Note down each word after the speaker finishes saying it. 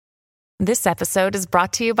This episode is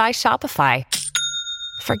brought to you by Shopify.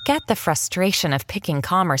 Forget the frustration of picking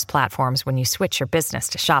commerce platforms when you switch your business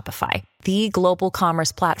to Shopify, the global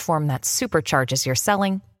commerce platform that supercharges your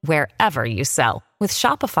selling wherever you sell. With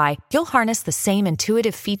Shopify, you'll harness the same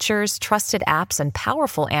intuitive features, trusted apps, and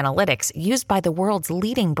powerful analytics used by the world's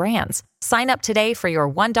leading brands. Sign up today for your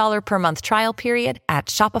 $1 per month trial period at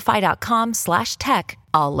shopify.com/tech,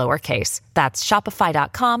 all lowercase. That's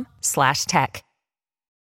shopify.com/tech.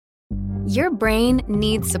 Your brain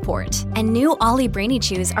needs support, and new Ollie Brainy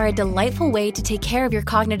Chews are a delightful way to take care of your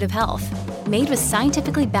cognitive health. Made with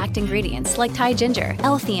scientifically backed ingredients like Thai ginger,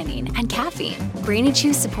 L-theanine, and caffeine, Brainy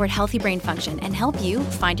Chews support healthy brain function and help you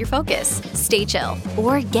find your focus, stay chill,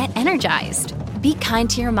 or get energized. Be kind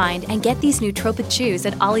to your mind and get these nootropic chews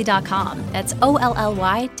at ollie.com. That's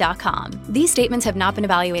OLLY.com. These statements have not been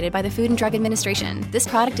evaluated by the Food and Drug Administration. This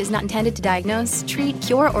product is not intended to diagnose, treat,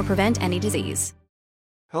 cure, or prevent any disease.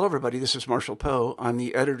 Hello, everybody. This is Marshall Poe. I'm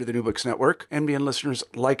the editor of the New Books Network. NBN listeners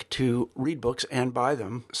like to read books and buy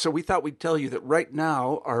them. So we thought we'd tell you that right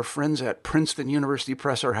now, our friends at Princeton University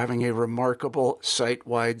Press are having a remarkable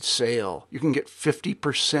site-wide sale. You can get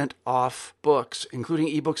 50% off books, including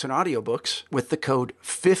ebooks and audiobooks, with the code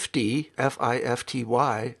 50,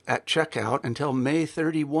 F-I-F-T-Y, at checkout until May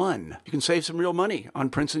 31. You can save some real money on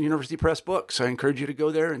Princeton University Press books. I encourage you to go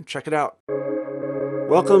there and check it out.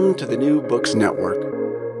 Welcome to the New Books Network.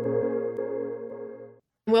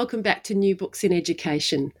 Welcome back to New Books in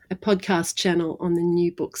Education, a podcast channel on the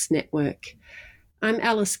New Books Network. I'm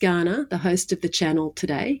Alice Garner, the host of the channel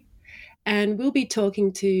today, and we'll be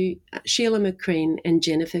talking to Sheila Macrine and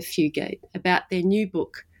Jennifer Fugate about their new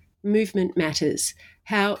book, Movement Matters,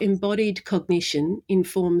 How Embodied Cognition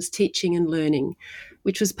Informs Teaching and Learning,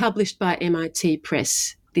 which was published by MIT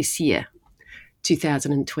Press this year,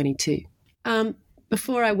 2022.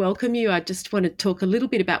 Before I welcome you, I just want to talk a little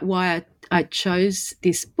bit about why I chose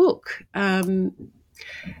this book.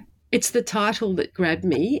 It's the title that grabbed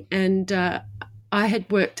me, and I had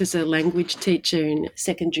worked as a language teacher in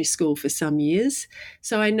secondary school for some years,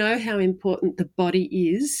 so I know how important the body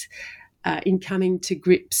is in coming to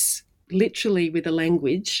grips literally with a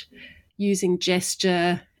language, using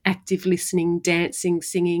gesture, active listening, dancing,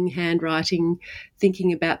 singing, handwriting,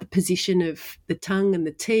 thinking about the position of the tongue and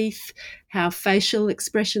the teeth, how facial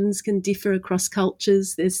expressions can differ across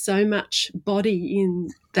cultures. There's so much body in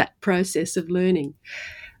that process of learning.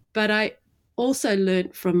 But I also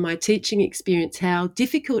learnt from my teaching experience how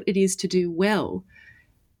difficult it is to do well,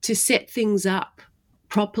 to set things up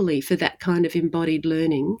properly for that kind of embodied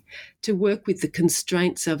learning, to work with the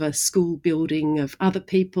constraints of a school building, of other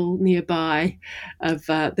people nearby, of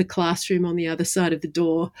the classroom on the other side of the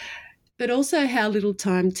door, but also how little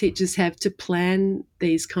time teachers have to plan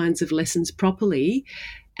these kinds of lessons properly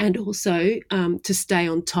and also to stay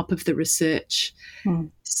on top of the research.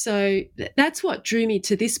 So that's what drew me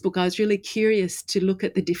to this book. I was really curious to look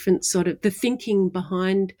at the different sort of the thinking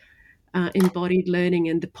behind embodied learning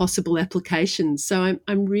and the possible applications. So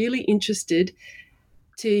I'm really interested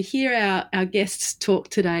to hear our guests talk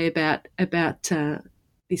today about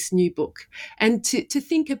this new book, and to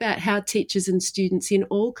think about how teachers and students in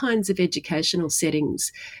all kinds of educational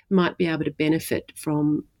settings might be able to benefit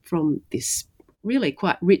from this really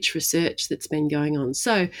quite rich research that's been going on.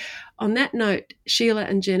 So on that note, Sheila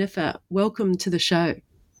and Jennifer, welcome to the show.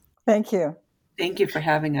 Thank you. Thank you for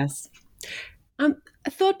having us. I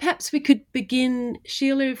thought perhaps we could begin,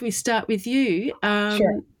 Sheila, if we start with you,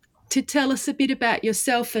 Sure. to tell us a bit about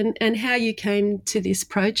yourself and how you came to this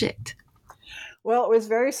project. Well, it was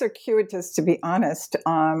very circuitous, to be honest.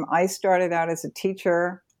 I started out as a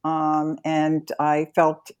teacher and I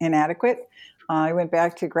felt inadequate. I went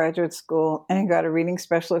back to graduate school and got a reading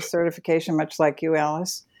specialist certification, much like you,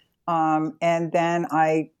 Alice. And then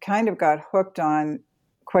I kind of got hooked on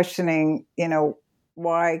questioning,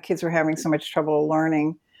 why kids were having so much trouble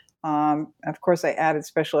learning. Of course, I added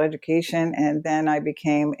special education, and then I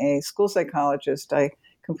became a school psychologist. I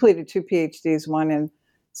completed 2 PhDs, one in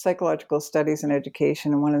psychological studies and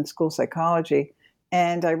education and one in school psychology.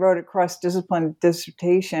 And I wrote a cross-discipline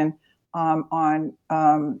dissertation on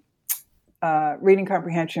reading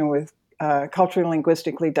comprehension with culturally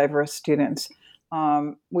linguistically diverse students.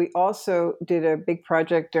 We also did a big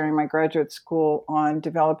project during my graduate school on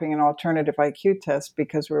developing an alternative IQ test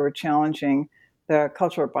because we were challenging the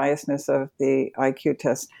cultural biasness of the IQ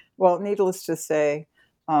test. Well, needless to say,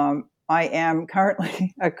 I am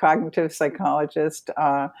currently a cognitive psychologist.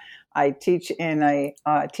 I teach in a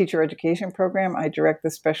teacher education program. I direct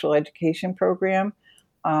the special education program.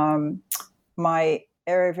 My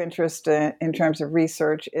area of interest in terms of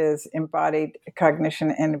research is embodied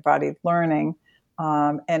cognition and embodied learning.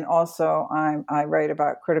 And also I write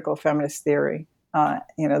about critical feminist theory,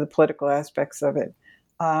 the political aspects of it.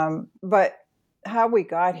 But how we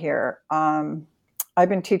got here, I've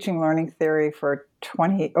been teaching learning theory for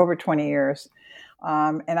over 20 years.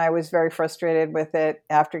 And I was very frustrated with it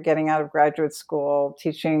after getting out of graduate school,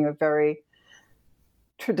 teaching very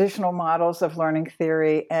traditional models of learning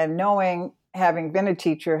theory, and knowing, having been a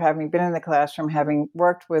teacher, having been in the classroom, having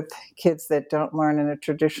worked with kids that don't learn in a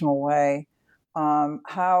traditional way,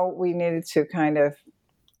 how we needed to kind of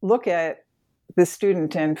look at the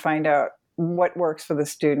student and find out what works for the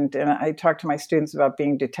student. And I talk to my students about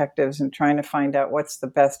being detectives and trying to find out what's the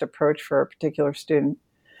best approach for a particular student.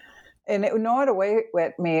 And it gnawed away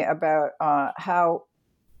at me about how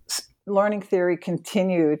learning theory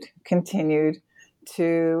continued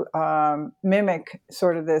to mimic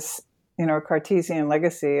sort of this, Cartesian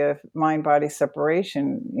legacy of mind-body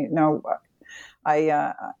separation.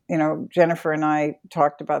 Jennifer and I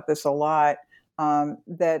talked about this a lot,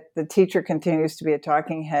 that the teacher continues to be a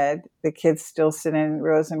talking head. The kids still sit in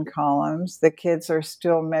rows and columns. The kids are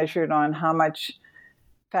still measured on how much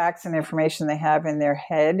facts and information they have in their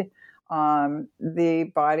head.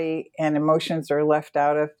 The body and emotions are left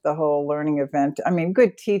out of the whole learning event. I mean,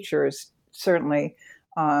 good teachers, certainly,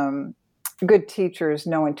 good teachers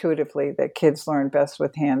know intuitively that kids learn best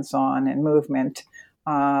with hands-on and movement.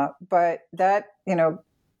 But that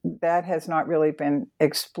has not really been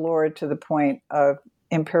explored to the point of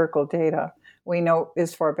empirical data. We know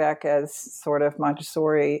as far back as sort of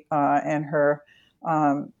Montessori and her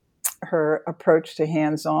approach to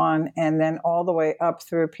hands-on, and then all the way up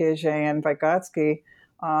through Piaget and Vygotsky,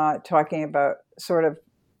 talking about sort of,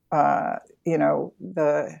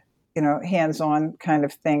 the hands-on kind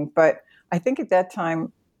of thing. But I think at that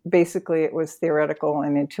time, basically it was theoretical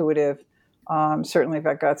and intuitive. Certainly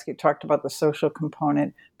Vygotsky talked about the social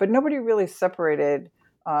component, but nobody really separated,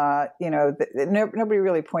 nobody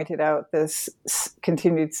really pointed out this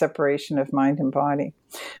continued separation of mind and body.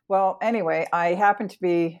 Well, anyway, I happened to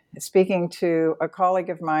be speaking to a colleague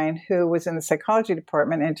of mine who was in the psychology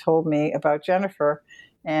department and told me about Jennifer.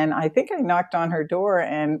 And I think I knocked on her door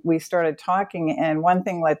and we started talking, and one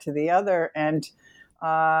thing led to the other. And,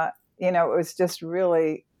 it was just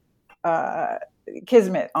really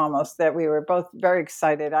kismet almost that we were both very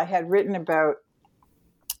excited. I had written about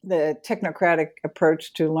the technocratic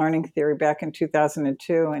approach to learning theory back in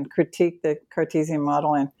 2002 and critiqued the Cartesian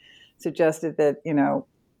model and suggested that,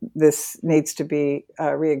 this needs to be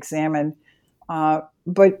reexamined.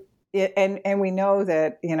 But we know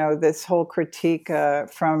that, this whole critique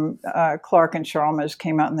from Clark and Chalmers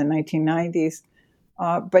came out in the 1990s.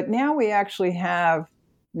 But now we actually have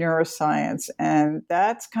neuroscience, and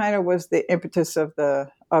that's kind of was the impetus of the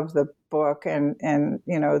book, and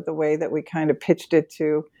the way that we kind of pitched it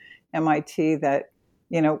to MIT, that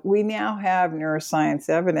we now have neuroscience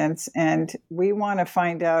evidence, and we want to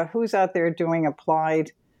find out who's out there doing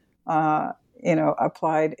applied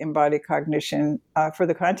embodied cognition for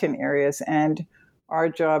the content areas. And our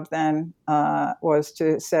job then was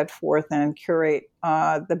to set forth and curate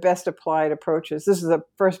the best applied approaches. This is the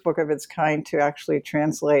first book of its kind to actually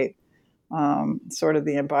translate sort of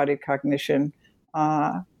the embodied cognition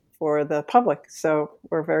for the public. So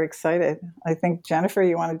we're very excited. I think, Jennifer,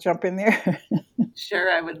 you want to jump in there? Sure,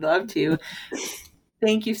 I would love to.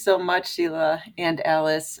 Thank you so much, Sheila and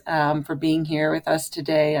Alice, for being here with us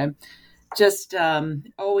today. I'm just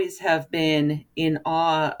always have been in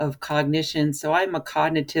awe of cognition. So I'm a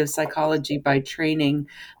cognitive psychology by training.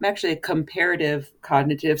 I'm actually a comparative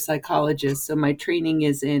cognitive psychologist. So my training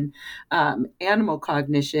is in animal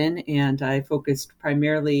cognition, and I focused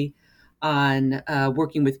primarily on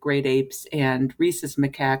working with great apes and rhesus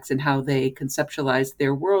macaques and how they conceptualize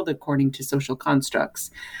their world according to social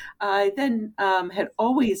constructs. I then had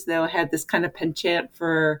always, though, had this kind of penchant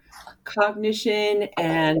for cognition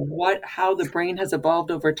and how the brain has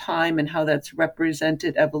evolved over time and how that's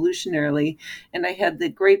represented evolutionarily. And I had the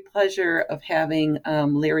great pleasure of having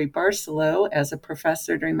Larry Barcelo as a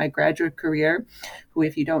professor during my graduate career, who,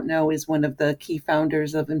 if you don't know, is one of the key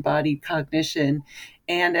founders of Embodied Cognition.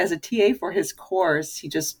 And as a TA for his course, he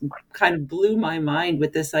just kind of blew my mind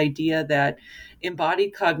with this idea that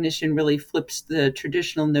embodied cognition really flips the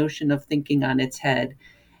traditional notion of thinking on its head.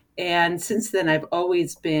 And since then, I've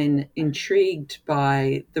always been intrigued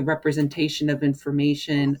by the representation of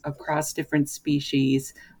information across different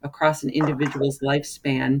species, across an individual's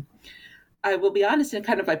lifespan. I will be honest, and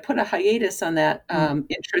I put a hiatus on that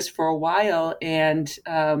interest for a while. And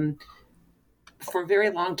for a very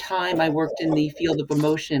long time, I worked in the field of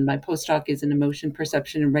emotion. My postdoc is in emotion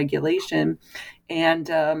perception and regulation. And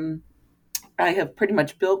I have pretty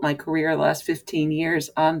much built my career the last 15 years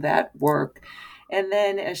on that work. And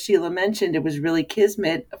then, as Sheila mentioned, it was really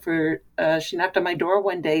kismet for, she knocked on my door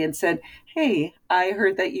one day and said, "Hey, I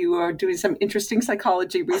heard that you are doing some interesting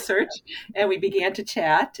psychology research." And we began to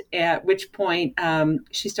chat, at which point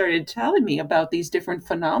she started telling me about these different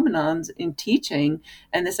phenomenons in teaching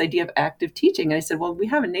and this idea of active teaching. And I said, "Well, we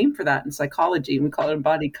have a name for that in psychology, and we call it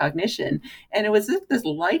embodied cognition." And it was as if this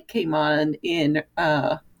light came on in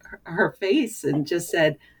her face and just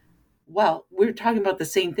said, "Well, we're talking about the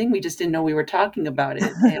same thing. We just didn't know we were talking about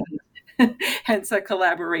it." And hence a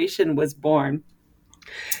collaboration was born.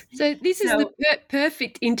 So this is the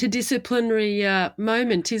perfect interdisciplinary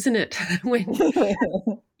moment, isn't it? When,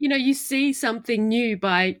 you see something new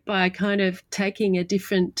by kind of taking a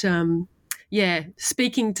different,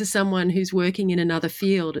 speaking to someone who's working in another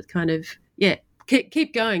field. It kind of,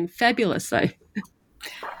 keep going. Fabulous, though.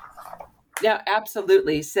 Yeah,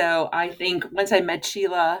 absolutely. So I think once I met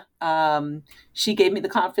Sheila, she gave me the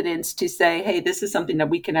confidence to say, "Hey, this is something that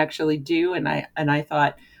we can actually do." And I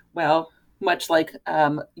thought, well, much like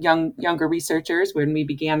younger researchers, when we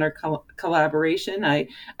began our collaboration, I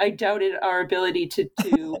doubted our ability to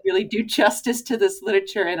really do justice to this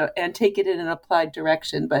literature and take it in an applied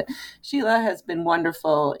direction. But Sheila has been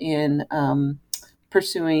wonderful in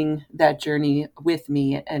pursuing that journey with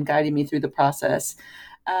me and guiding me through the process.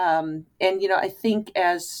 I think,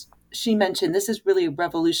 as she mentioned, this is really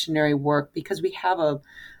revolutionary work because we have a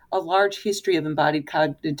large history of embodied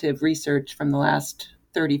cognitive research from the last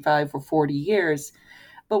 35 or 40 years.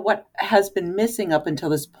 But what has been missing up until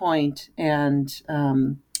this point, and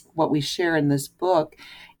what we share in this book,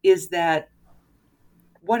 is that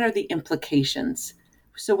what are the implications?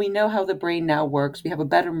 So we know how the brain now works. We have a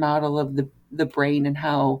better model of the brain and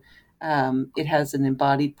how it has an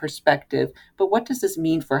embodied perspective. But what does this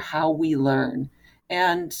mean for how we learn,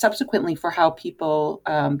 and subsequently for how people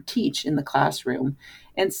teach in the classroom?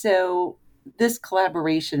 And so this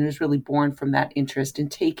collaboration is really born from that interest in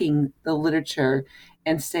taking the literature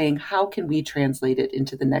and saying, how can we translate it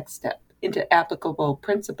into the next step, into applicable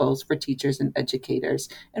principles for teachers and educators,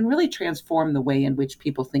 and really transform the way in which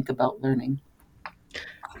people think about learning?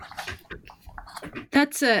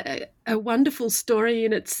 That's a wonderful story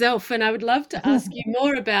in itself, and I would love to ask you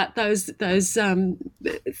more about those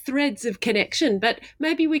threads of connection. But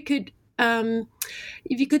maybe we could,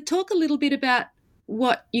 if you could talk a little bit about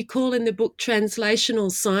what you call in the book translational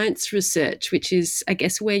science research, which is, I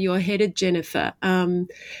guess, where you're headed, Jennifer. And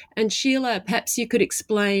Sheila, perhaps you could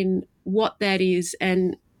explain what that is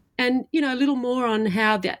and a little more on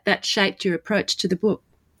how that shaped your approach to the book.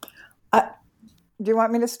 Do you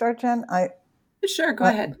want me to start, Jen? Sure, go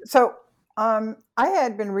ahead. So I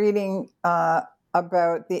had been reading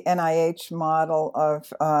about the NIH model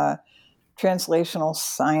of translational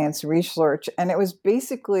science research, and it was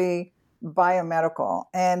basically biomedical.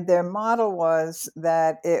 And their model was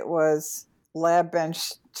that it was lab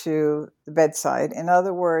bench to the bedside. In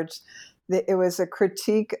other words, it was a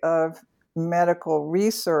critique of medical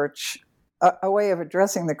research, a way of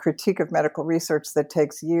addressing the critique of medical research that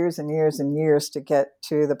takes years and years and years to get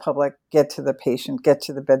to the public, get to the patient, get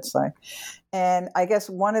to the bedside. And I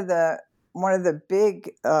guess one of the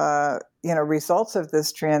big results of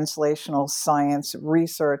this translational science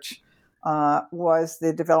research was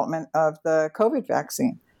the development of the COVID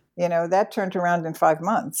vaccine. That turned around in 5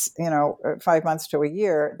 months, 5 months to a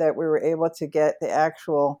year, that we were able to get the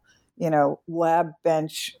actual, lab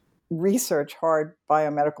bench research, hard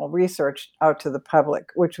biomedical research out to the public,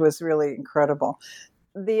 which was really incredible.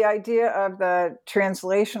 The idea of the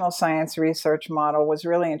translational science research model was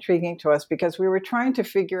really intriguing to us because we were trying to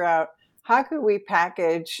figure out how could we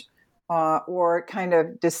package or kind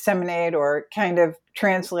of disseminate or kind of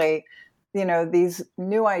translate these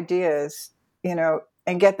new ideas,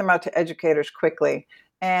 and get them out to educators quickly.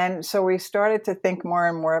 And so we started to think more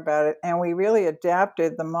and more about it, and we really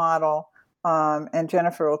adapted the model, and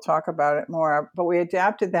Jennifer will talk about it more, but we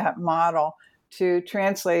adapted that model to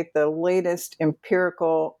translate the latest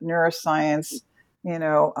empirical neuroscience,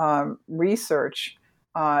 research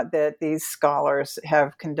that these scholars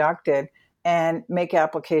have conducted and make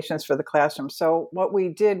applications for the classroom. So what we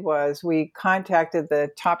did was we contacted the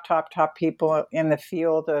top people in the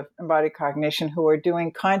field of embodied cognition who are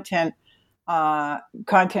doing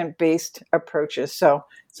content-based approaches. So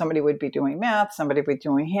somebody would be doing math, somebody would be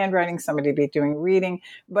doing handwriting, somebody would be doing reading,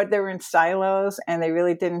 but they were in silos and they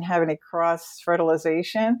really didn't have any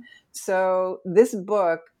cross-fertilization. So this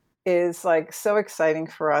book is like so exciting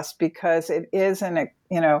for us because it is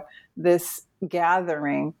this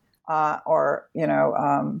gathering a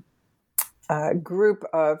group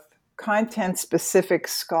of content-specific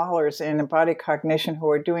scholars in embodied cognition who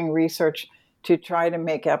are doing research to try to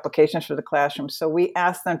make applications for the classroom. So we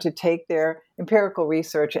asked them to take their empirical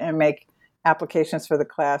research and make applications for the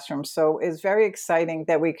classroom. So it's very exciting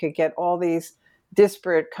that we could get all these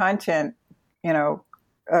disparate content,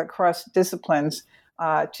 across disciplines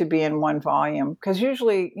to be in one volume. Because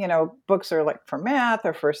usually, books are like for math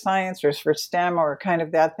or for science or for STEM or kind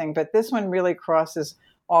of that thing. But this one really crosses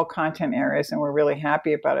all content areas, and we're really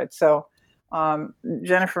happy about it. So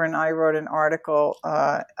Jennifer and I wrote an article,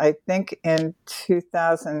 I think in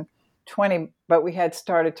 2020, but we had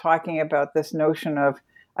started talking about this notion of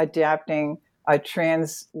adapting a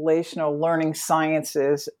translational learning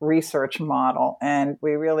sciences research model. And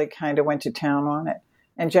we really kind of went to town on it.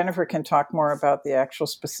 And Jennifer can talk more about the actual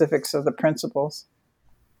specifics of the principles.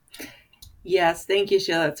 Yes, thank you,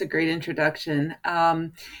 Sheila. That's a great introduction.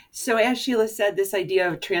 So as Sheila said, this idea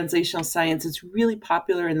of translational science is really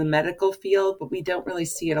popular in the medical field, but we don't really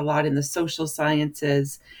see it a lot in the social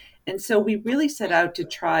sciences. And so we really set out to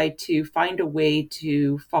try to find a way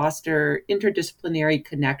to foster interdisciplinary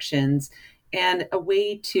connections and a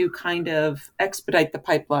way to kind of expedite the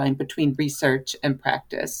pipeline between research and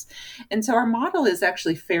practice. And so our model is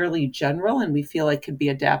actually fairly general, and we feel like could be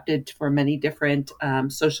adapted for many different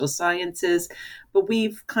social sciences, but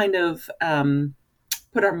we've kind of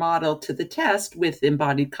put our model to the test with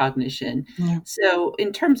embodied cognition. Yeah. So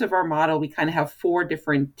in terms of our model, we kind of have 4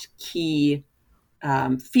 different key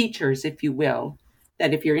features, if you will,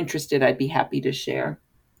 that if you're interested, I'd be happy to share.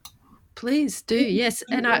 Please do, yes.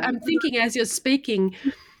 And I'm thinking as you're speaking,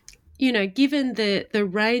 given the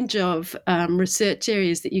range of research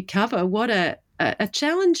areas that you cover, what a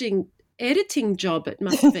challenging editing job it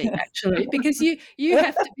must be, actually, because you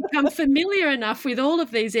have to become familiar enough with all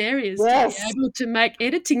of these areas to be able to make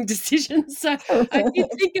editing decisions. So I did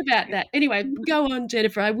think about that. Anyway, go on,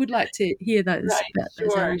 Jennifer. I would like to hear those.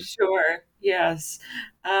 Right, sure. Yes.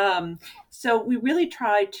 So we really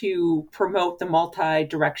try to promote the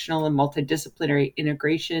multi-directional and multidisciplinary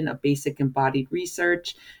integration of basic embodied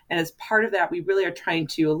research. And as part of that, we really are trying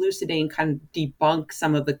to elucidate and kind of debunk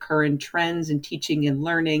some of the current trends in teaching and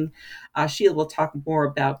learning. Sheila will talk more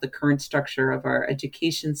about the current structure of our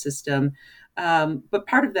education system. But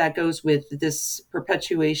part of that goes with this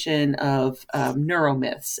perpetuation of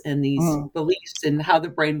neuromyths and these beliefs in how the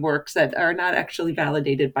brain works that are not actually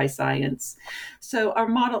validated by science. So our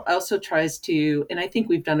model also tries to, and I think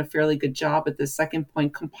we've done a fairly good job at the second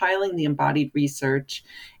point, compiling the embodied research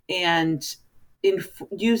and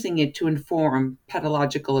using it to inform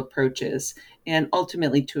pedagogical approaches and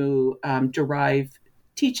ultimately to derive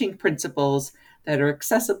teaching principles that are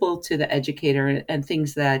accessible to the educator and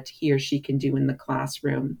things that he or she can do in the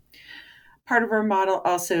classroom. Part of our model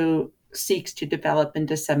also seeks to develop and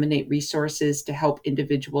disseminate resources to help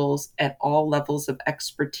individuals at all levels of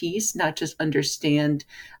expertise, not just understand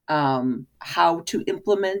how to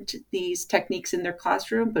implement these techniques in their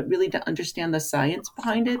classroom, but really to understand the science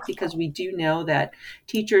behind it, because we do know that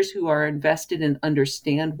teachers who are invested and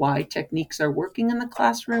understand why techniques are working in the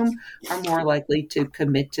classroom are more likely to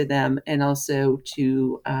commit to them and also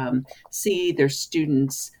to see their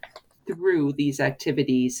students through these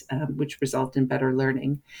activities, which result in better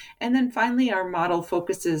learning. And then finally, our model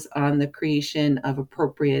focuses on the creation of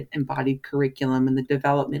appropriate embodied curriculum and the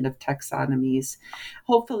development of taxonomies.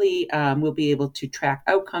 Hopefully, we'll be able to track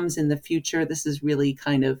outcomes in the future. This is really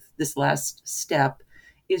kind of, this last step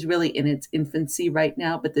is really in its infancy right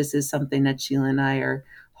now, but this is something that Sheila and I are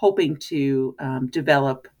hoping to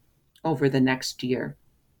develop over the next year.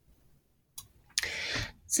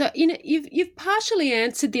 So, you've partially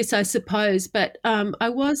answered this, I suppose, but I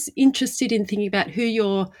was interested in thinking about who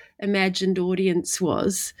your imagined audience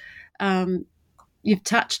was. You've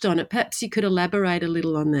touched on it. Perhaps you could elaborate a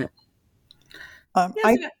little on that. Go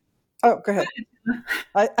ahead.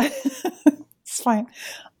 It's fine.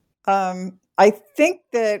 I think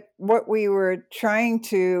that what we were trying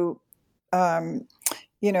to,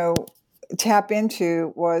 tap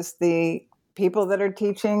into was the people that are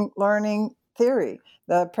teaching learning theory,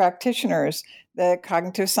 the practitioners, the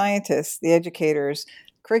cognitive scientists, the educators,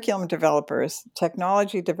 curriculum developers,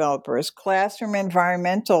 technology developers, classroom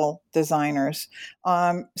environmental designers.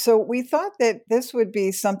 So we thought that this would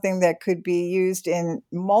be something that could be used in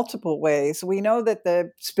multiple ways. We know that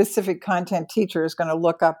the specific content teacher is going to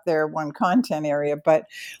look up their one content area, but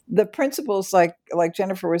the principles, like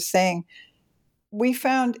Jennifer was saying, we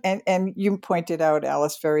found, and you pointed out,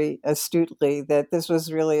 Alice, very astutely, that this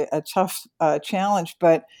was really a tough challenge,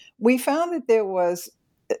 but we found that there was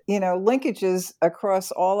linkages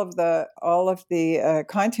across all of the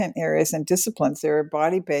content areas and disciplines. They were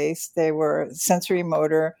body based. They were sensory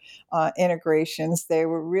motor integrations. They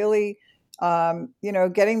were really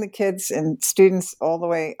getting the kids and students all the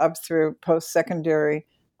way up through post secondary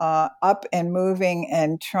up and moving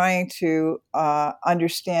and trying to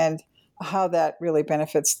understand how that really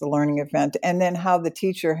benefits the learning event, and then how the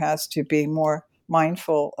teacher has to be more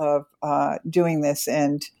mindful of doing this.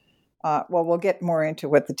 And we'll get more into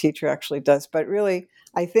what the teacher actually does, but really,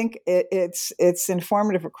 I think it's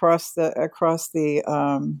informative across the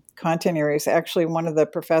content areas. Actually, one of the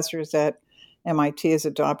professors at MIT is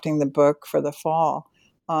adopting the book for the fall.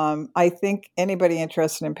 I think anybody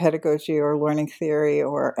interested in pedagogy or learning theory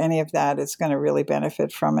or any of that is going to really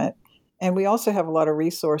benefit from it. And we also have a lot of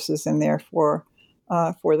resources in there for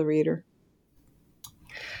the reader.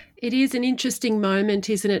 It is an interesting moment,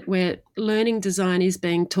 isn't it, where learning design is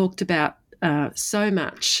being talked about so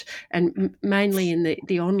much, and mainly in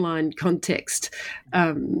the online context.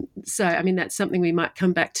 So, I mean, that's something we might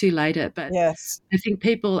come back to later. But yes, I think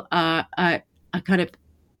people are kind of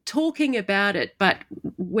talking about it, but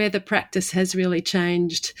whether practice has really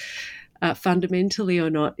changed fundamentally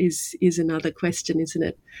or not is another question, isn't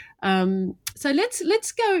it? So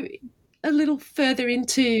let's go a little further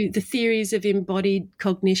into the theories of embodied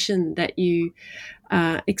cognition that you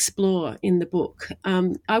explore in the book.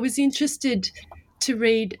 I was interested to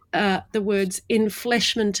read the words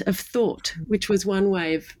enfleshment of thought, which was one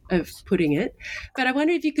way of putting it. But I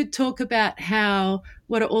wonder if you could talk about how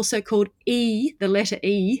what are also called the letter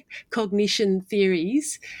E, cognition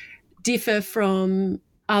theories, differ from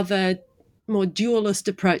other more dualist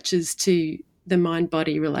approaches to the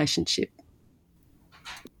mind-body relationship.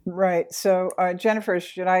 Right. So, Jennifer,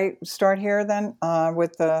 should I start here then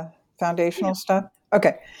with the foundational stuff?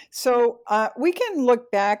 Okay. So we can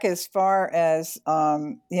look back as far as,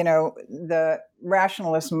 the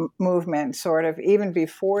rationalist movement, sort of even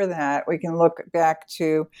before that. We can look back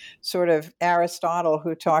to sort of Aristotle,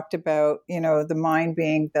 who talked about, the mind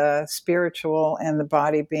being the spiritual and the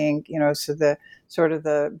body being, so the sort of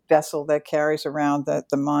the vessel that carries around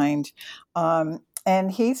the mind.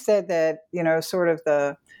 And he said that, sort of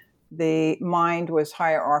the mind was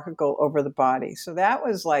hierarchical over the body. So that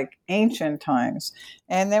was like ancient times.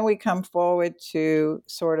 And then we come forward to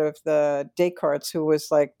sort of the Descartes, who was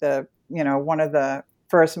like one of the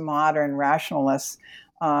first modern rationalists,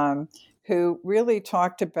 who really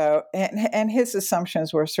talked about, and his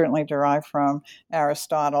assumptions were certainly derived from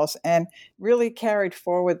Aristotle's, and really carried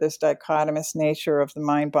forward this dichotomous nature of the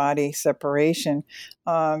mind-body separation.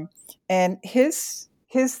 And his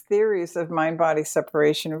theories of mind-body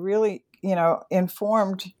separation really,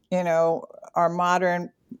 informed, our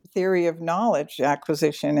modern theory of knowledge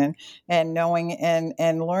acquisition and knowing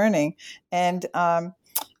and learning. And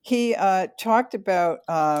he talked about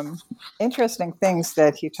interesting things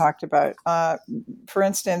that he talked about. For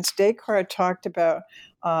instance, Descartes talked about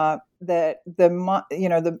that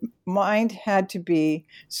the mind had to be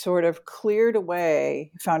sort of cleared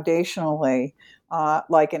away foundationally,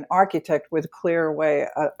 like an architect would clear away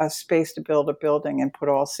a space to build a building and put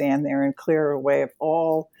all sand there and clear away of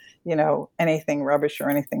all, anything rubbish or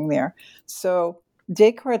anything there. So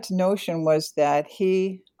Descartes' notion was that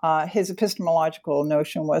his epistemological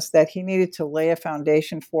notion was that he needed to lay a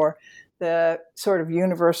foundation for the sort of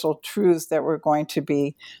universal truths that were going to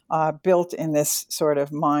be built in this sort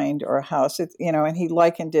of mind or house. And he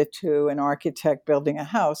likened it to an architect building a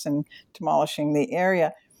house and demolishing the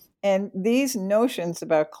area. And these notions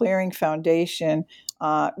about clearing foundation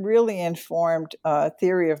really informed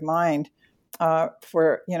theory of mind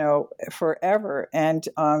for forever. And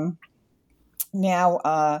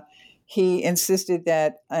now he insisted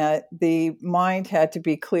that the mind had to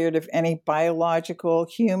be cleared of any biological,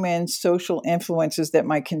 human, social influences that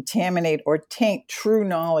might contaminate or taint true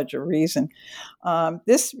knowledge or reason.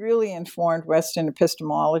 This really informed Western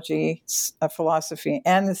epistemology, philosophy,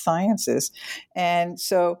 and the sciences. And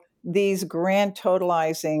so these grand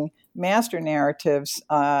totalizing master narratives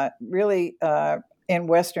really in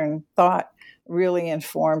Western thought really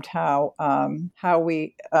informed how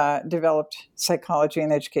we developed psychology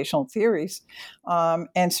and educational theories.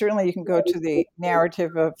 And certainly you can go to the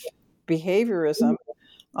narrative of behaviorism,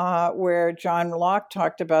 where John Locke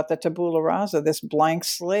talked about the tabula rasa, this blank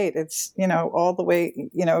slate. It's, all the way,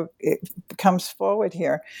 it comes forward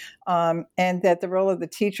here. And that the role of the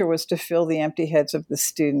teacher was to fill the empty heads of the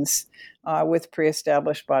students with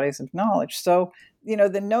pre-established bodies of knowledge. So,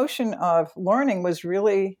 the notion of learning was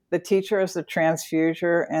really the teacher as the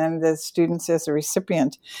transfuser and the students as the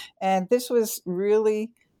recipient. And this was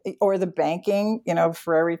really or the banking,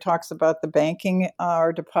 Freire talks about the banking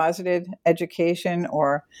or deposited education,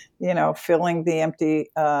 or, filling the empty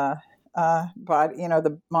body,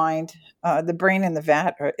 the mind, the brain in the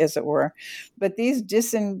vat, as it were. But these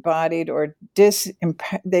disembodied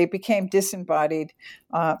they became disembodied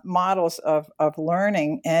models of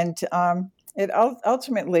learning, and it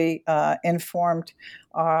ultimately informed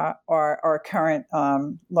our current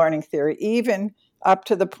learning theory, even up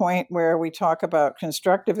to the point where we talk about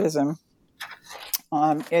constructivism.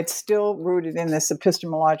 It's still rooted in this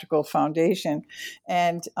epistemological foundation.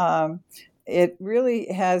 And it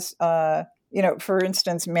really has, for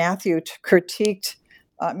instance, Matthews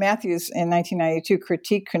in 1992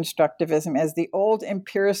 critiqued constructivism as the old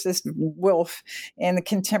empiricist wolf in the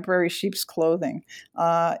contemporary sheep's clothing.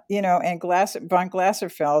 And von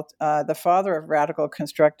Glaserfeld, the father of radical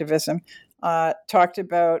constructivism, talked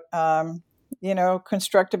about,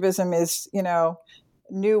 constructivism is,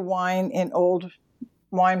 new wine in old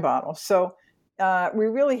wine bottles. So we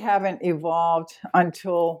really haven't evolved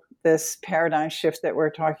until this paradigm shift that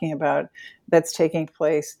we're talking about that's taking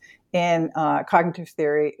place in cognitive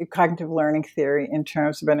learning theory in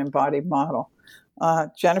terms of an embodied model.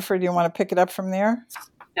 Jennifer, do you want to pick it up from there?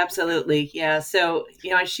 Absolutely. Yeah. So,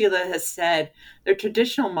 as Sheila has said, the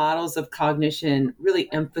traditional models of cognition really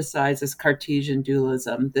emphasizes Cartesian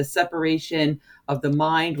dualism, the separation of the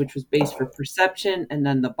mind, which was based for perception, and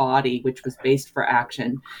then the body, which was based for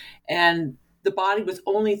action. And the body was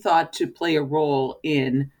only thought to play a role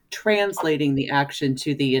in translating the action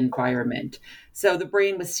to the environment. So the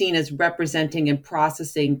brain was seen as representing and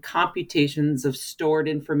processing computations of stored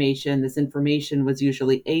information. This information was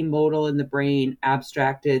usually amodal in the brain,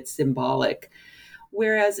 abstracted, symbolic.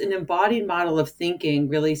 Whereas an embodied model of thinking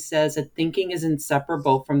really says that thinking is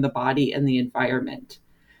inseparable from the body and the environment.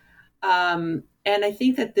 And I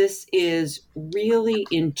think that this is really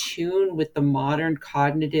in tune with the modern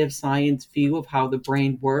cognitive science view of how the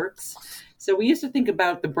brain works. So we used to think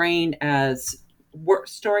about the brain as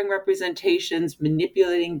storing representations,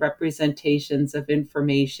 manipulating representations of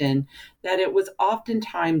information, that it was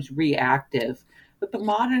oftentimes reactive. But the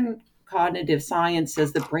modern cognitive science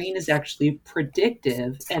says the brain is actually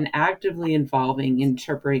predictive and actively involving in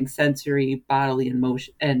interpreting sensory, bodily, and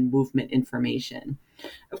motion and movement information.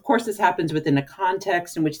 Of course, this happens within a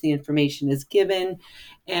context in which the information is given,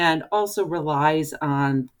 and also relies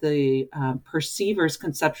on the perceiver's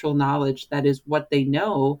conceptual knowledge, that is what they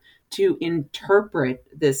know, to interpret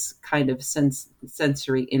this kind of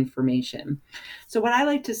sensory information. So what I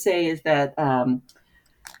like to say is that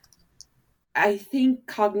I think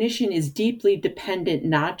cognition is deeply dependent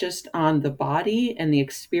not just on the body and the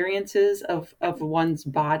experiences of one's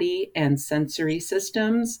body and sensory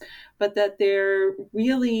systems, but that they're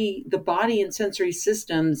really the body and sensory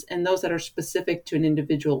systems, and those that are specific to an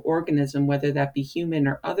individual organism, whether that be human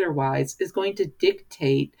or otherwise, is going to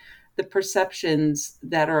dictate the perceptions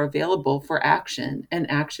that are available for action and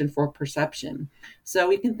action for perception. So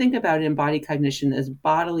we can think about embodied cognition as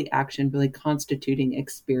bodily action really constituting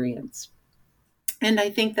experience. And I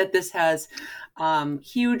think that this has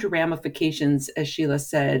huge ramifications, as Sheila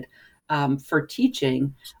said, for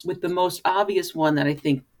teaching, with the most obvious one that I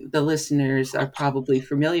think the listeners are probably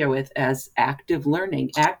familiar with as active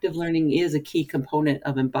learning. Active learning is a key component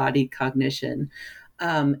of embodied cognition.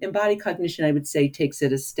 Embodied cognition, I would say, takes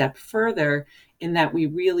it a step further in that we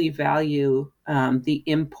really value the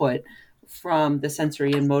input from the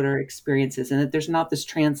sensory and motor experiences, and that there's not this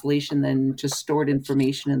translation then to stored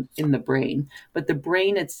information in the brain, but the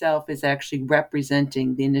brain itself is actually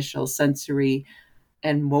representing the initial sensory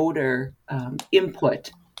and motor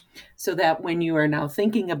input, so that when you are now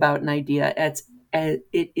thinking about an idea,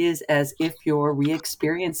 it is as if you're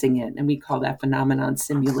re-experiencing it, and we call that phenomenon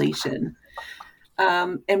simulation.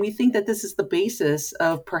 And we think that this is the basis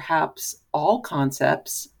of perhaps all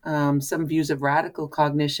concepts. Some views of radical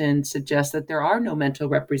cognition suggest that there are no mental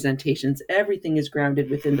representations. Everything is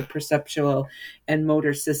grounded within the perceptual and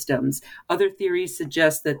motor systems. Other theories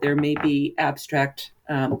suggest that there may be abstract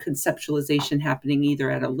conceptualization happening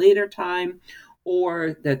either at a later time,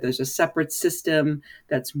 or that there's a separate system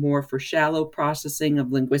that's more for shallow processing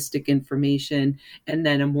of linguistic information, and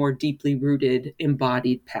then a more deeply rooted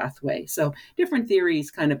embodied pathway. So different theories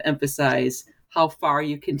kind of emphasize how far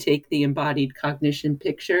you can take the embodied cognition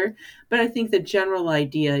picture. But I think the general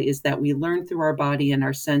idea is that we learn through our body and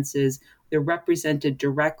our senses. They're represented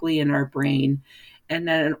directly in our brain, and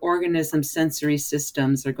that an organism's sensory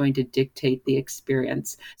systems are going to dictate the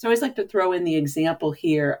experience. So I always like to throw in the example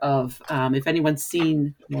here of, if anyone's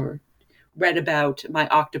seen or read about My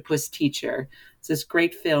Octopus Teacher. It's this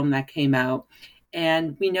great film that came out.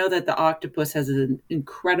 And we know that the octopus has an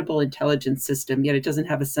incredible intelligence system, yet it doesn't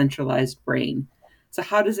have a centralized brain. So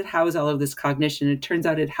how does it house all of this cognition? It turns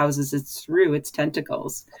out it houses it through its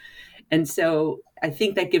tentacles. And so I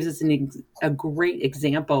think that gives us a great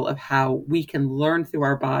example of how we can learn through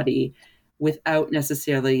our body without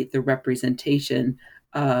necessarily the representation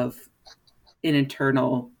of an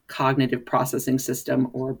internal cognitive processing system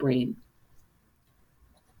or brain.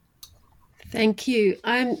 Thank you.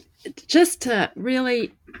 I'm just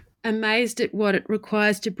really amazed at what it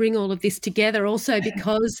requires to bring all of this together, also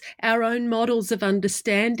because our own models of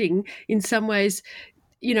understanding in some ways,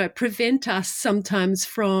 prevent us sometimes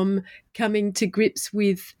from coming to grips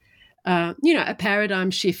with, a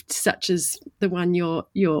paradigm shift such as the one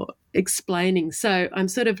you're explaining. So I'm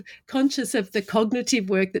sort of conscious of the cognitive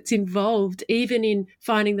work that's involved, even in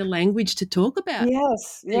finding the language to talk about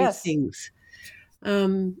these things.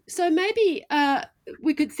 So maybe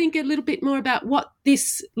we could think a little bit more about what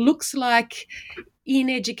this looks like in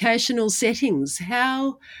educational settings.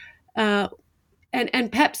 How,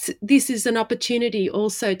 and perhaps this is an opportunity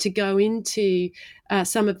also to go into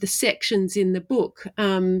some of the sections in the book.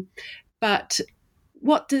 But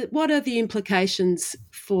what are the implications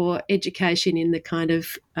for education in the kind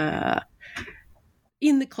of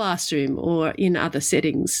in the classroom or in other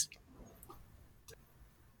settings?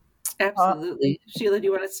 Absolutely. Sheila, do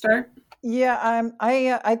you want to start? Yeah,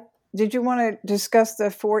 I did you want to discuss the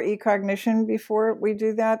 4E cognition before we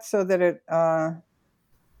do that so that it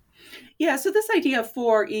Yeah, so this idea of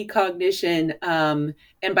 4E cognition, and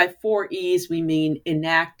by 4Es we mean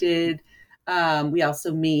enacted, we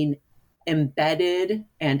also mean embedded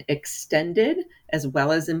and extended, as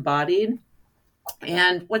well as embodied.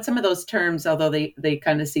 And what some of those terms, although they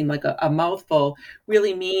kind of seem like a mouthful,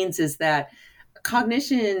 really means is that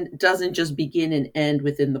cognition doesn't just begin and end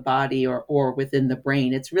within the body or within the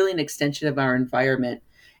brain. It's really an extension of our environment.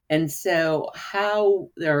 And so how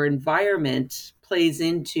our environment plays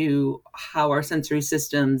into how our sensory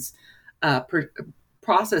systems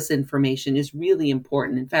process information is really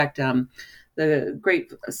important. In fact, the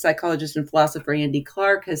great psychologist and philosopher Andy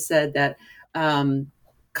Clark has said that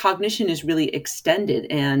cognition is really extended,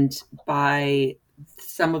 and by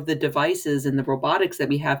some of the devices and the robotics that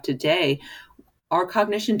we have today, our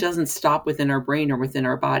cognition doesn't stop within our brain or within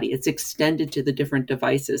our body. It's extended to the different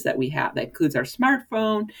devices that we have. That includes our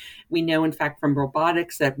smartphone. We know, in fact, from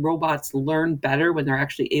robotics that robots learn better when they're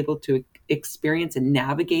actually able to experience and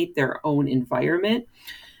navigate their own environment.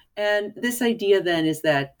 And this idea then is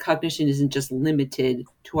that cognition isn't just limited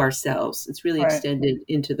to ourselves. It's really extended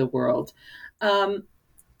into the world.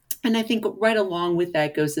 And I think right along with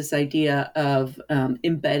that goes this idea of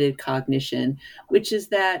embedded cognition, which is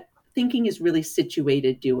that thinking is really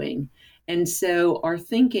situated doing. And so our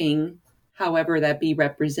thinking, however that be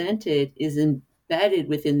represented, is embedded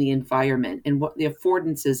within the environment and what the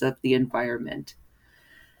affordances of the environment.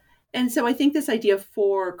 And so I think this idea of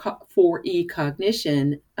 4E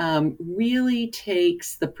cognition really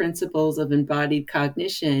takes the principles of embodied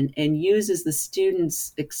cognition and uses the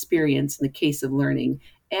student's experience in the case of learning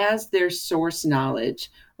as their source knowledge,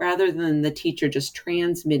 rather than the teacher just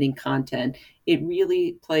transmitting content. It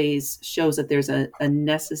really shows that there's a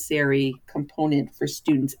necessary component for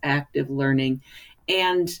students' active learning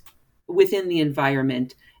and within the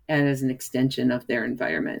environment and as an extension of their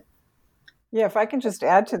environment. Yeah, if I can just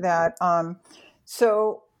add to that.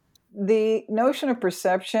 So the notion of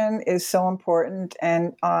perception is so important.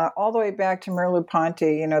 And all the way back to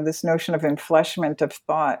Merleau-Ponty, this notion of enfleshment of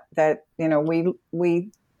thought, that,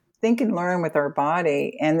 we think and learn with our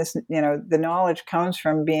body. And this, the knowledge comes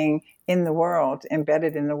from being in the world,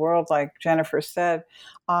 embedded in the world, like Jennifer said.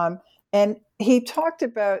 And he talked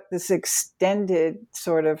about this extended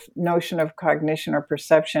sort of notion of cognition or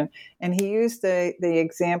perception. And he used the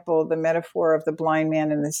example, the metaphor of the blind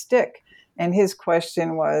man and the stick. And his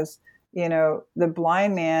question was, the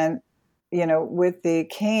blind man, with the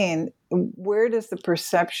cane, where does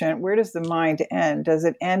the mind end? Does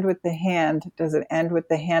it end with the hand? Does it end with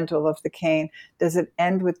the handle of the cane? Does it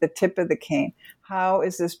end with the tip of the cane? How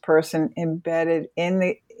is this person embedded in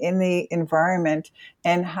the environment?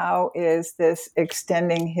 And how is this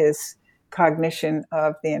extending his cognition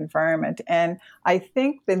of the environment? And I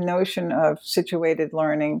think the notion of situated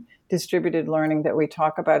learning, distributed learning that we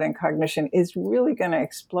talk about in cognition is really going to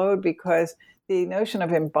explode, because the notion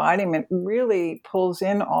of embodiment really pulls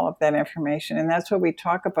in all of that information. And that's what we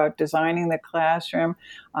talk about, designing the classroom,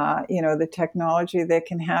 the technology that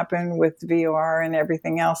can happen with VR and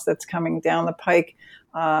everything else that's coming down the pike.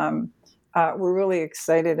 We're really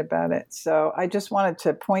excited about it. So I just wanted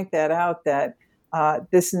to point that out, that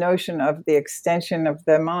this notion of the extension of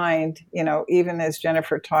the mind, even as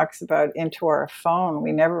Jennifer talks about into our phone,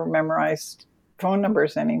 we never memorized phone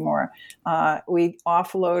numbers anymore. We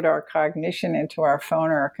offload our cognition into our phone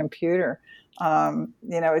or our computer.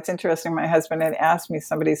 It's interesting. My husband had asked me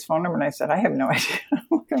somebody's phone number, and I said, I have no idea.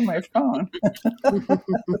 Look at my phone.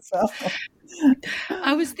 So.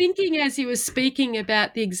 I was thinking as you were speaking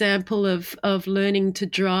about the example of learning to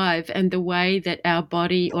drive and the way that our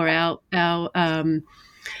body or our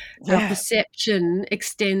perception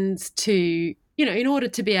extends to, in order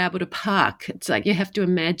to be able to park, it's like you have to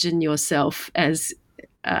imagine yourself as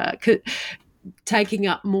taking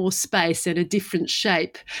up more space and a different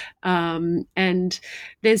shape. And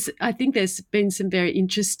I think there's been some very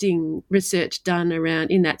interesting research done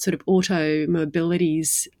around in that sort of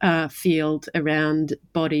automobilities field around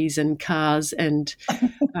bodies and cars and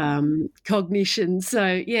cognition.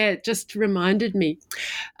 So, yeah, it just reminded me.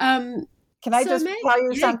 Can I just tell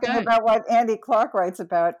you something about what Andy Clark writes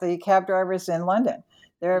about the cab drivers in London?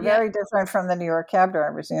 They're very different from the New York cab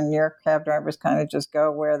drivers. New York cab drivers kind of just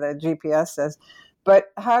go where the GPS says.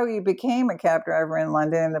 But how you became a cab driver in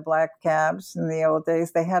London in the black cabs in the old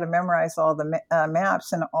days, they had to memorize all the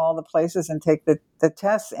maps and all the places and take the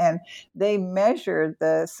tests. And they measured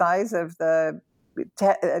the size of the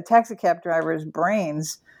taxi cab drivers'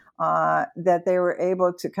 brains, that they were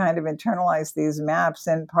able to kind of internalize these maps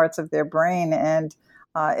in parts of their brain. And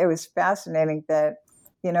it was fascinating that,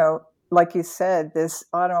 like you said, this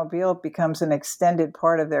automobile becomes an extended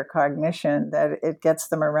part of their cognition, that it gets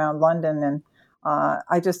them around London. And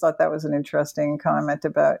I just thought that was an interesting comment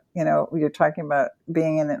about, you're talking about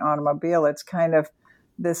being in an automobile. It's kind of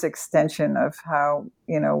this extension of how,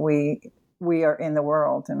 we are in the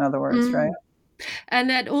world, in other words, right? And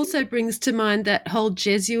that also brings to mind that whole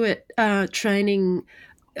Jesuit training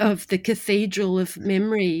of the cathedral of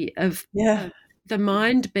memory, of the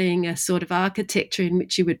mind being a sort of architecture in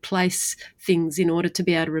which you would place things in order to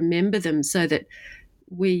be able to remember them, so that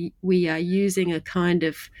we are using a kind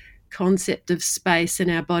of concept of space and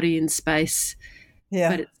our body in space. Yeah.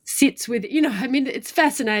 But it sits with, it's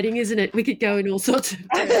fascinating, isn't it? We could go in all sorts of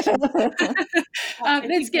directions.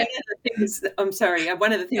 Let's get I'm sorry.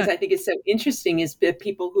 One of the things I think is so interesting is that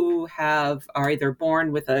people who are either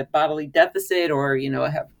born with a bodily deficit or,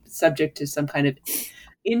 have subject to some kind of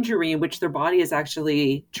injury in which their body is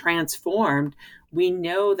actually transformed, we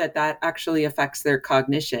know that actually affects their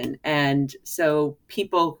cognition. And so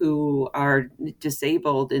people who are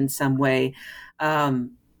disabled in some way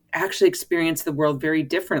actually experience the world very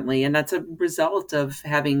differently. And that's a result of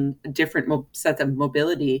having a different set of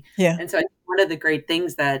mobility. Yeah. And so I think one of the great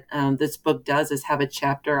things that this book does is have a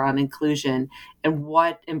chapter on inclusion and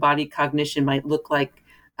what embodied cognition might look like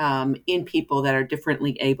in people that are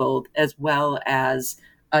differently abled, as well as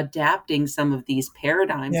adapting some of these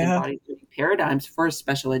paradigms, embodied paradigms, for a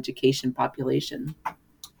special education population.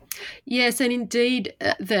 Yes, and indeed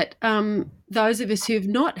that those of us who have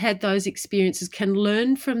not had those experiences can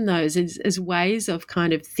learn from those as ways of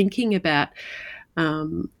kind of thinking about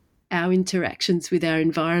our interactions with our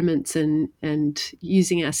environments and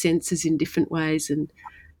using our senses in different ways. And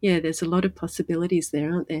there's a lot of possibilities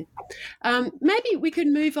there, aren't there? Maybe we could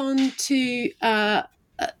move on to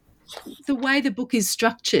the way the book is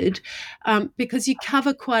structured, because you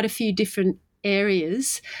cover quite a few different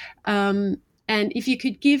areas. And if you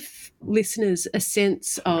could give listeners a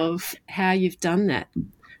sense of how you've done that,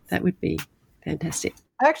 that would be fantastic.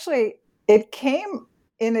 Actually, it came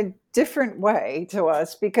in a different way to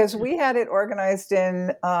us because we had it organized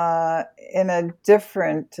in a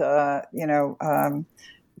different, kind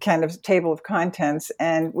of table of contents.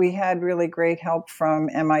 And we had really great help from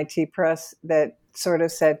MIT Press that sort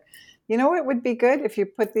of said, it would be good if you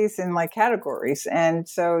put these in like categories. And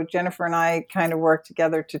so Jennifer and I kind of worked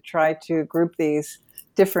together to try to group these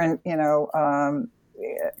different,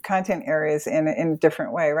 content areas in a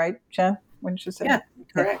different way. Right, Jen? Wouldn't you say? Yeah,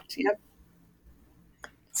 correct. Yep.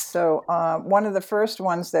 So one of the first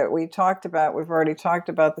ones that we talked about, we've already talked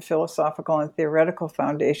about the philosophical and theoretical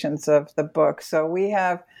foundations of the book. So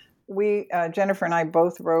Jennifer and I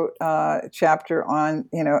both wrote a chapter on,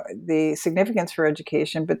 the significance for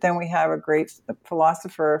education, but then we have a great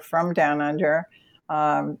philosopher from Down Under,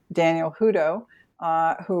 Daniel Hutto,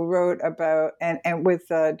 who wrote about, and with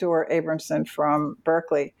Dora Abramson from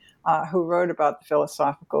Berkeley, who wrote about the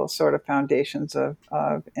philosophical sort of foundations of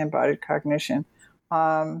embodied cognition,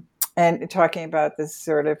 and talking about this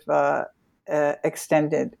sort of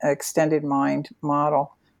extended mind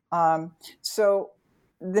model. So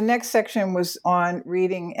the next section was on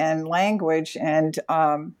reading and language, and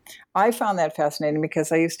I found that fascinating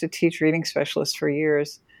because I used to teach reading specialists for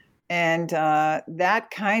years.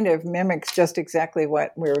 that kind of mimics just exactly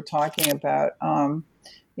what we were talking about.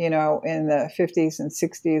 In the 50s and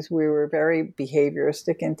 60s, we were very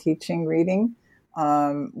behavioristic in teaching reading.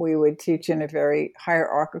 We would teach in a very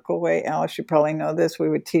hierarchical way. Alice, you probably know this. We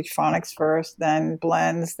would teach phonics first, then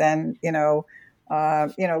blends, then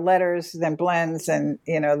letters, then blends, and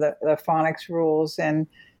the phonics rules, and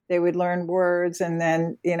they would learn words and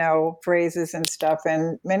then phrases and stuff.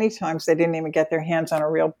 And many times they didn't even get their hands on a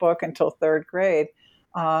real book until third grade.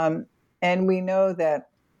 And we know that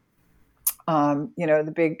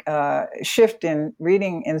the big shift in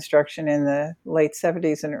reading instruction in the late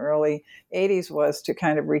 70s and early 80s was to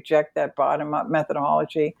kind of reject that bottom-up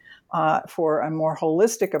methodology for a more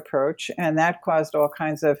holistic approach. And that caused all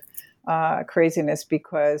kinds of craziness,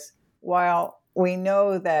 because while we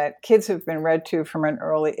know that kids who've been read to from an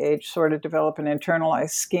early age sort of develop an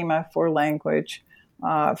internalized schema for language,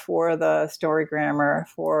 for the story grammar,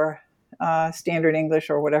 for standard English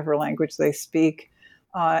or whatever language they speak,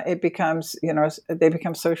 it becomes, they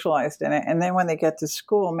become socialized in it. And then when they get to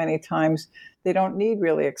school, many times they don't need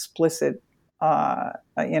really explicit,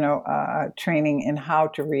 training in how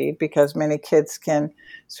to read, because many kids can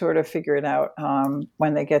sort of figure it out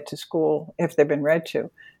when they get to school if they've been read to.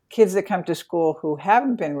 Kids that come to school who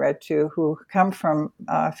haven't been read to, who come from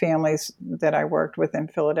families that I worked with in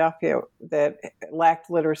Philadelphia that lacked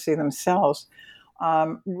literacy themselves,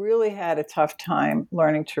 really had a tough time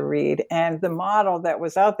learning to read. And the model that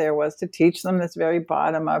was out there was to teach them this very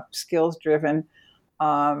bottom-up, skills-driven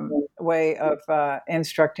way of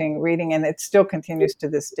instructing reading. And it still continues to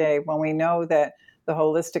this day when we know that the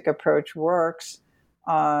holistic approach works.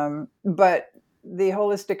 But the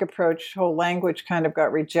holistic approach, whole language, kind of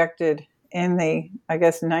got rejected in the,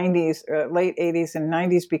 90s, late 80s and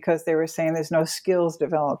 90s, because they were saying there's no skills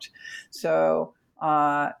developed. So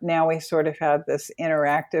now we sort of have this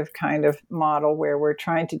interactive kind of model where we're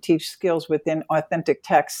trying to teach skills within authentic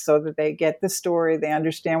text so that they get the story, they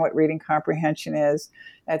understand what reading comprehension is,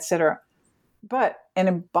 etc. But an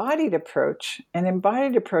embodied approach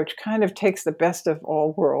kind of takes the best of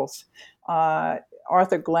all worlds.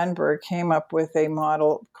 Arthur Glenberg came up with a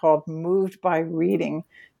model called Moved by Reading,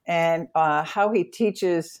 and how he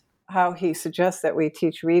suggests that we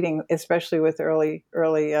teach reading, especially with early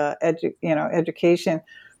education,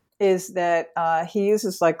 is that he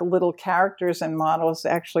uses like little characters and models,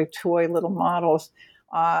 actually toy little models,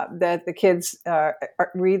 that the kids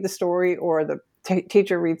read the story, or the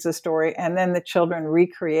teacher reads the story, and then the children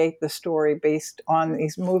recreate the story based on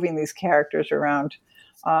moving these characters around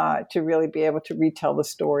to really be able to retell the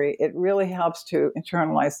story. It really helps to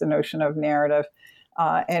internalize the notion of narrative.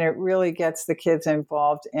 And it really gets the kids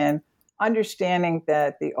involved in understanding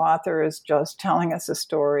that the author is just telling us a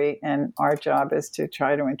story, and our job is to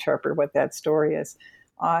try to interpret what that story is.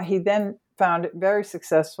 He then found very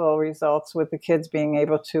successful results with the kids being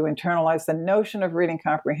able to internalize the notion of reading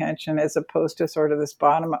comprehension as opposed to sort of this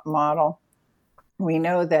bottom-up model. We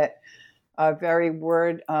know that a very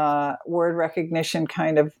word recognition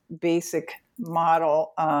kind of basic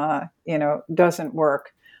model, doesn't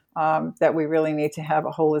work. That we really need to have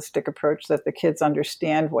a holistic approach that the kids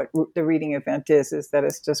understand what the reading event is that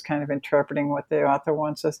it's just kind of interpreting what the author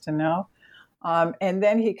wants us to know. And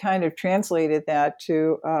then he kind of translated that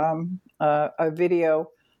to a video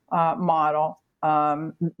model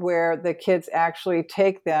where the kids actually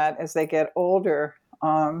take that as they get older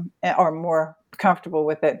or more comfortable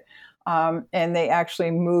with it, and they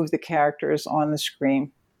actually move the characters on the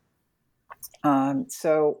screen.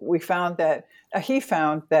 So he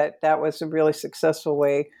found that was a really successful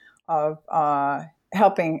way of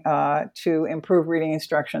helping to improve reading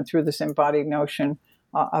instruction through this embodied notion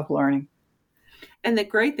of learning. And the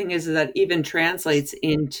great thing is that even translates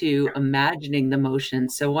into imagining the motion.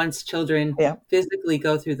 So once children physically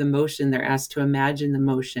go through the motion, they're asked to imagine the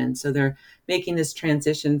motion. So they're making this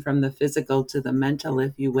transition from the physical to the mental,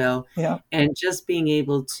 if you will. Yeah. And just being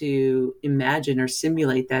able to imagine or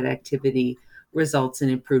simulate that activity results in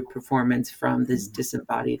improved performance from these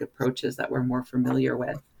disembodied approaches that we're more familiar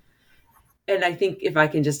with. And I think if I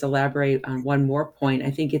can just elaborate on one more point,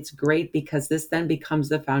 I think it's great because this then becomes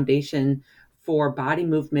the foundation for body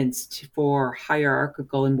movements for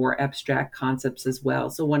hierarchical and more abstract concepts as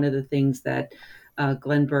well. So one of the things that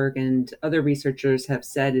Glenberg and other researchers have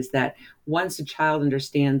said is that once a child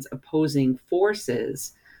understands opposing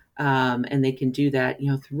forces, and they can do that,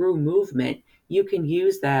 through movement, you can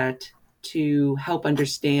use that to help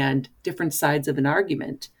understand different sides of an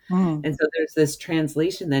argument. And so there's this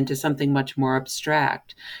translation then to something much more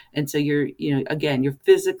abstract. And so you're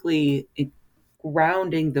physically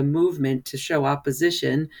grounding the movement to show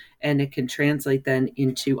opposition, and it can translate then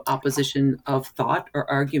into opposition of thought or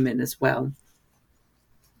argument as well.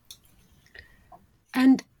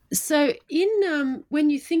 And so when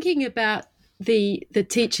you're thinking about the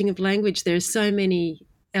teaching of language, there are so many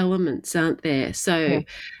elements, aren't there? So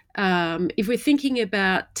if we're thinking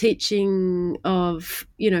about teaching of,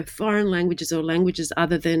 foreign languages or languages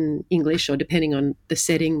other than English, or depending on the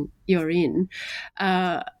setting you're in,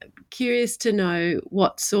 curious to know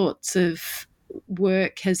what sorts of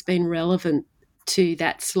work has been relevant to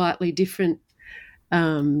that slightly different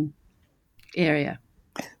area.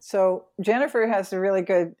 So Jennifer has a really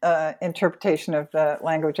good interpretation of the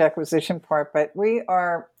language acquisition part, but we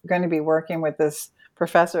are going to be working with this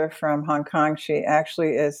professor from Hong Kong. She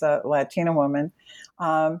actually is a Latina woman.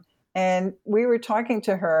 And we were talking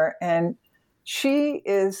to her, and she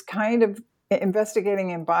is kind of investigating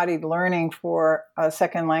embodied learning for a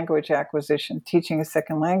second language acquisition, teaching a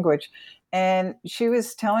second language. And she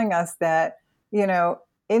was telling us that,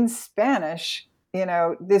 in Spanish,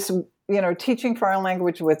 this teaching foreign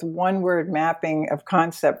language with one word mapping of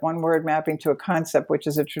concept, one word mapping to a concept, which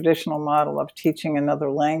is a traditional model of teaching another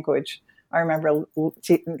language. I remember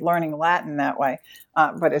learning Latin that way,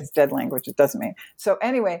 but it's dead language. It doesn't mean. So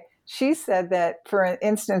anyway, she said that, for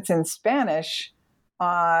instance, in Spanish,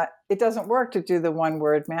 it doesn't work to do the one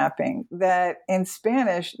word mapping. That in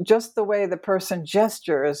Spanish, just the way the person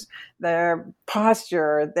gestures, their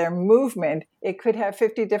posture, their movement, it could have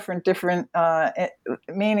 50 different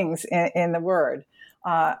meanings in the word.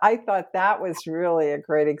 I thought that was really a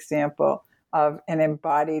great example of an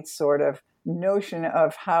embodied sort of notion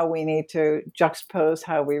of how we need to juxtapose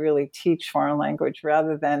how we really teach foreign language,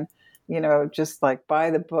 rather than just like by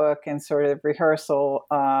the book and sort of rehearsal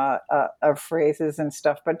of phrases and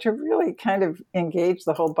stuff, but to really kind of engage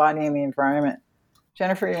the whole body in the environment.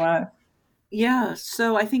 Jennifer, you want to? Yeah,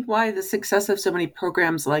 so I think why the success of so many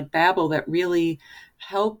programs like Babbel that really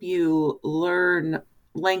help you learn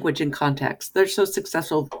language in context, they're so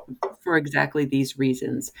successful for exactly these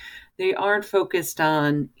reasons. They aren't focused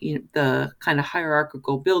on the kind of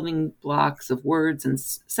hierarchical building blocks of words and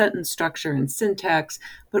sentence structure and syntax,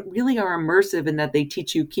 but really are immersive in that they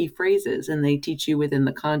teach you key phrases and they teach you within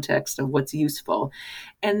the context of what's useful.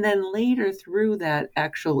 And then later, through that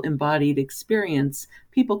actual embodied experience,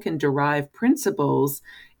 people can derive principles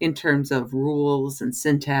in terms of rules and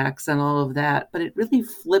syntax and all of that. But it really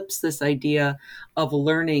flips this idea of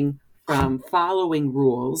learning from following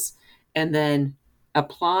rules and then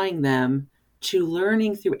applying them to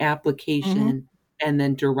learning through application and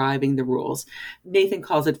then deriving the rules. Nathan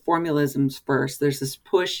calls it formalisms first. There's this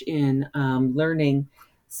push in learning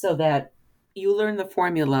so that you learn the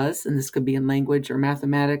formulas, and this could be in language or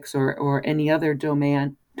mathematics or any other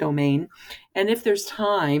domain. And if there's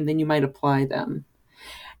time, then you might apply them.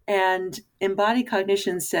 And embodied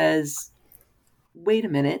cognition says, wait a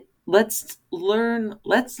minute, let's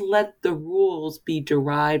let the rules be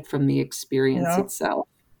derived from the experience itself.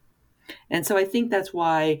 And so I think that's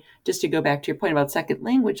why, just to go back to your point about second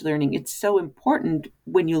language learning, it's so important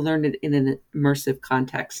when you learn it in an immersive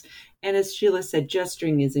context. And as Sheila said,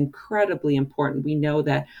 gesturing is incredibly important. We know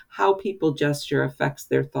that how people gesture affects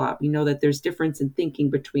their thought. We know that there's difference in thinking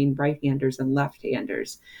between right-handers and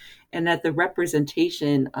left-handers, and that the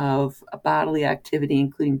representation of a bodily activity,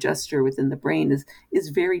 including gesture within the brain, is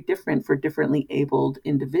very different for differently abled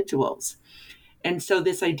individuals. And so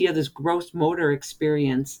this idea, this gross motor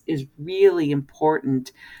experience, is really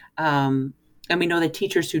important. And we know that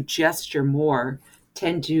teachers who gesture more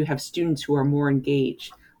tend to have students who are more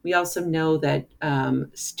engaged. We also know that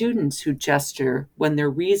students who gesture when they're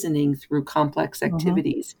reasoning through complex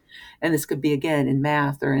activities, and this could be, again, in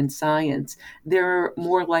math or in science, they're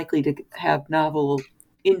more likely to have novel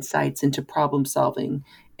insights into problem solving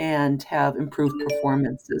and have improved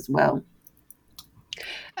performance as well.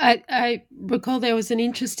 I recall there was an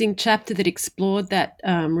interesting chapter that explored that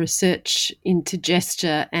research into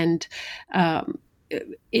gesture, and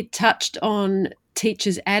it touched on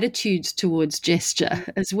teachers' attitudes towards gesture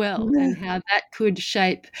as well, and how that could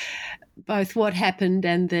shape both what happened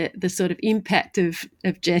and the sort of impact of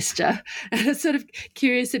gesture. And I'm sort of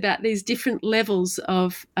curious about these different levels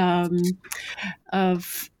of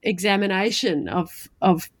examination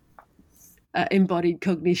of embodied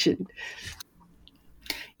cognition.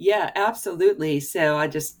 Yeah, absolutely. So I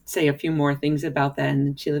just say a few more things about that,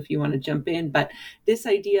 and Sheila, if you want to jump in. But this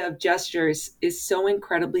idea of gestures is so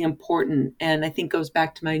incredibly important, and I think goes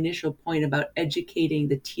back to my initial point about educating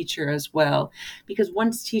the teacher as well. Because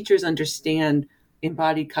once teachers understand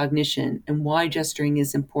embodied cognition and why gesturing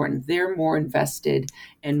is important, they're more invested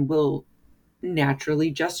and will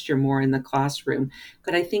naturally gesture more in the classroom.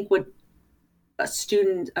 But I think what a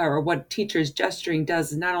student or what teachers gesturing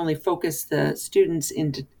does is not only focus the students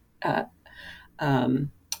into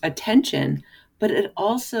attention, but it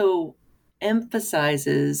also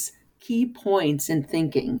emphasizes key points in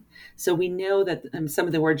thinking. So we know that some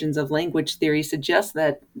of the origins of language theory suggest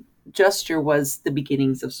that gesture was the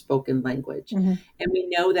beginnings of spoken language. Mm-hmm. And we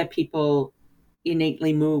know that people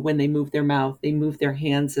innately move when they move their mouth, they move their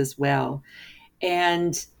hands as well.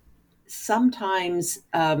 And sometimes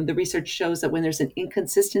the research shows that when there's an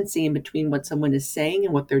inconsistency in between what someone is saying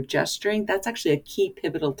and what they're gesturing, that's actually a key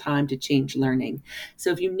pivotal time to change learning.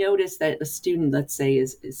 So if you notice that a student, let's say,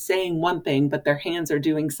 is saying one thing, but their hands are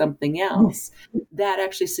doing something else, that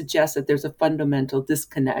actually suggests that there's a fundamental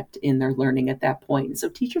disconnect in their learning at that point. And so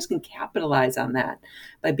teachers can capitalize on that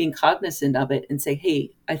by being cognizant of it and say,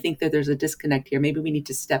 hey, I think that there's a disconnect here. Maybe we need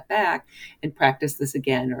to step back and practice this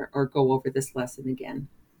again or go over this lesson again.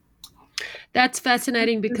 That's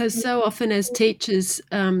fascinating, because so often as teachers,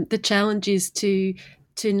 the challenge is to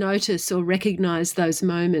notice or recognize those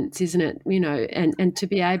moments, isn't it? And to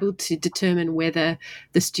be able to determine whether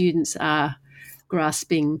the students are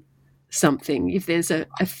grasping something. If there's a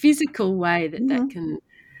physical way that that can,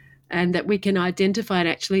 and that we can identify and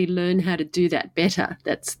actually learn how to do that better,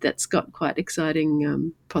 that's got quite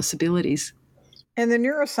exciting possibilities. And the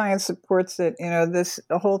neuroscience supports it.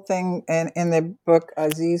 The whole thing, and in the book,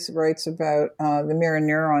 Aziz writes about the mirror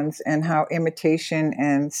neurons and how imitation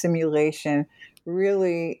and simulation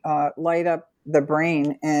really light up the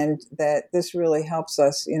brain, and that this really helps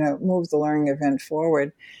us, move the learning event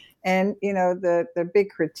forward. And, the big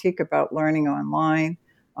critique about learning online,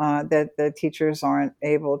 that the teachers aren't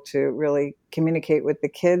able to really communicate with the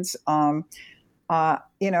kids.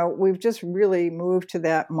 We've just really moved to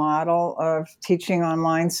that model of teaching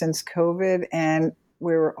online since COVID, and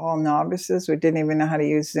we were all novices. We didn't even know how to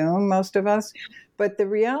use Zoom, most of us. But the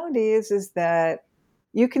reality is that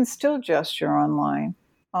you can still gesture online.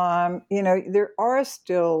 There are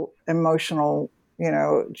still emotional,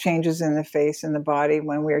 changes in the face and the body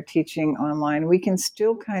when we're teaching online. We can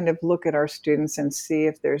still kind of look at our students and see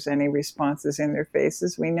if there's any responses in their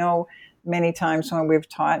faces. We know many times when we've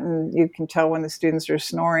taught, and you can tell when the students are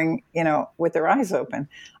snoring, with their eyes open.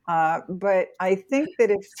 But I think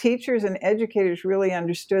that if teachers and educators really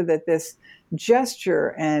understood that this gesture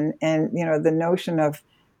and the notion of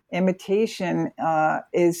imitation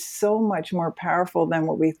is so much more powerful than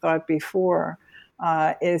what we thought before,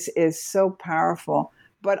 is so powerful.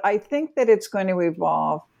 But I think that it's going to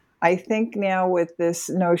evolve. I think now with this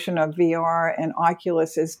notion of VR and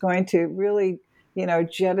Oculus is going to really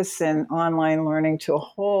jettison online learning to a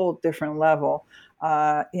whole different level.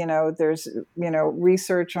 There's,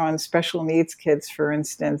 research on special needs kids, for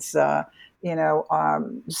instance,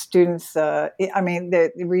 students,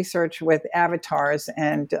 the research with avatars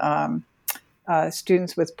and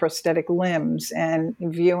students with prosthetic limbs and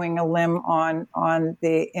viewing a limb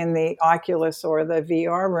in the Oculus or the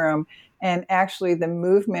VR room, and actually the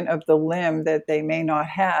movement of the limb that they may not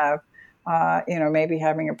have, maybe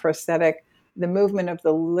having a prosthetic, the movement of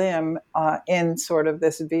the limb in sort of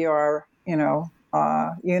this VR,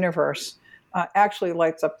 universe actually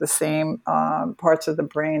lights up the same parts of the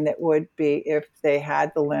brain that would be if they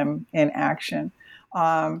had the limb in action.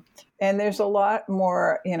 And there's a lot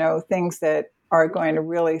more, things that are going to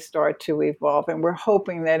really start to evolve. And we're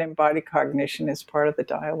hoping that embodied cognition is part of the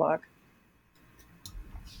dialogue.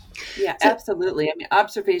 Yeah, absolutely. I mean,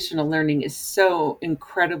 observational learning is so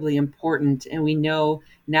incredibly important. And we know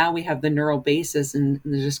now we have the neural basis and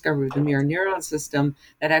the discovery of the mirror neuron system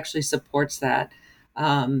that actually supports that.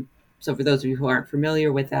 So for those of you who aren't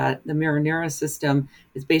familiar with that, the mirror neuron system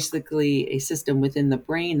is basically a system within the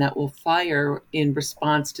brain that will fire in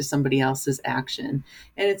response to somebody else's action.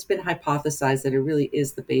 And it's been hypothesized that it really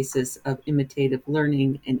is the basis of imitative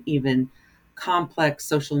learning and even complex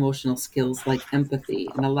social emotional skills like empathy,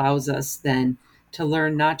 and allows us then to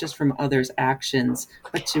learn not just from others' actions,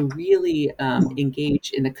 but to really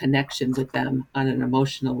engage in a connection with them on an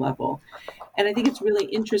emotional level. And I think it's really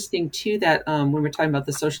interesting, too, that when we're talking about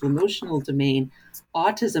the social emotional domain,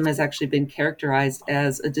 autism has actually been characterized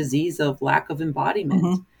as a disease of lack of embodiment.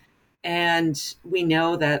 Mm-hmm. And we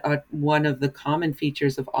know that one of the common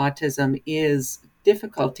features of autism is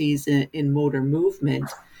difficulties in motor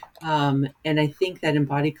movement. And I think that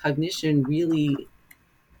embodied cognition really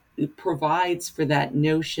provides for that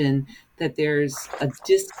notion that there's a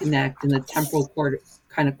disconnect in the temporal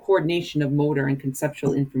kind of coordination of motor and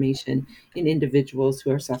conceptual information in individuals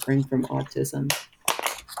who are suffering from autism.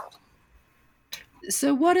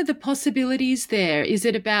 So what are the possibilities there? Is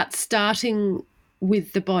it about starting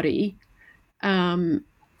with the body in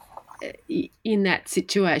that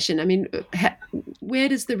situation? I mean, where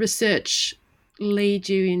does the research lead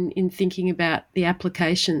you in thinking about the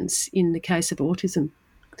applications in the case of autism?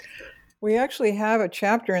 We actually have a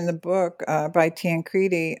chapter in the book by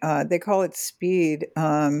Tancredi. They call it SPEED,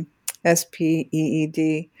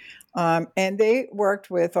 SPEED. And they worked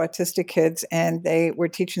with autistic kids, and they were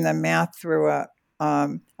teaching them math through a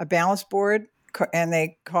balance board, and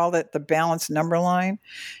they called it the balance number line.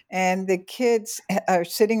 And the kids are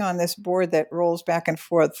sitting on this board that rolls back and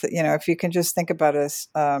forth. You know, if you can just think about a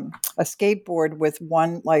skateboard with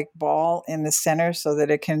one like ball in the center so that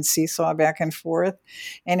it can seesaw back and forth.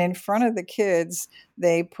 And in front of the kids,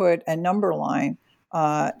 they put a number line.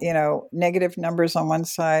 Negative numbers on one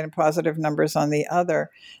side and positive numbers on the other.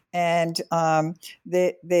 And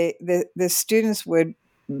the students would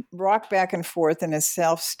rock back and forth in a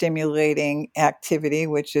self-stimulating activity,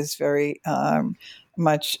 which is very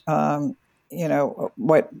much,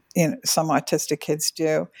 what some autistic kids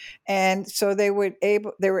do. And so they were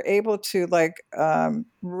able to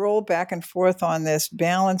roll back and forth on this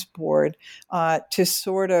balance board to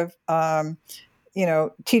sort of,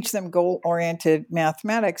 teach them goal-oriented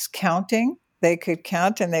mathematics, counting. They could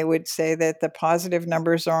count, and they would say that the positive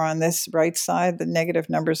numbers are on this right side, the negative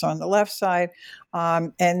numbers on the left side.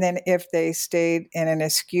 And then if they stayed in an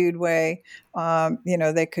skewed way,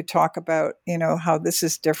 they could talk about, how this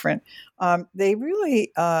is different. They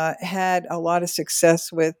really had a lot of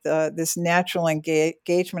success with this natural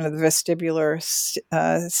engagement of the vestibular,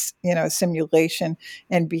 simulation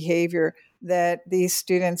and behavior, that these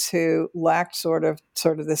students who lacked sort of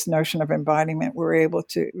this notion of embodiment were able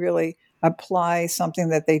to really apply something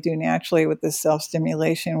that they do naturally with this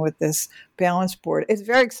self-stimulation, with this balance board. It's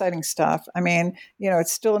very exciting stuff. I mean, it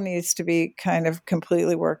still needs to be kind of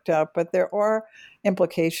completely worked out, but there are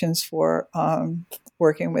implications for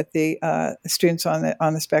working with the students on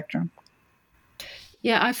the spectrum.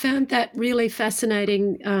 Yeah, I found that really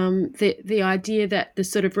fascinating, the idea that the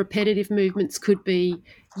sort of repetitive movements could be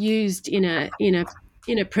used in a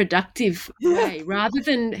productive way, rather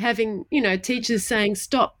than having, teachers saying,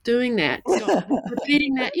 stop doing that, stop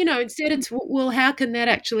repeating that, instead it's, well, how can that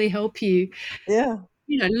actually help you? Yeah.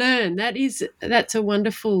 Learn. That's a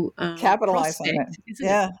wonderful capitalize on it. Isn't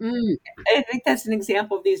Yeah. it? Mm. I think that's an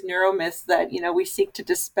example of these neuromyths that, we seek to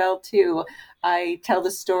dispel too. I tell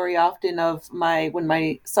the story often of when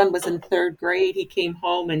my son was in 3rd grade, he came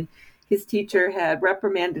home and his teacher had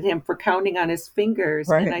reprimanded him for counting on his fingers.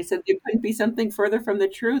 Right. And I said, there couldn't be something further from the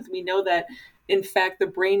truth. We know that, in fact, the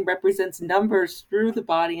brain represents numbers through the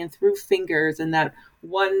body and through fingers, and that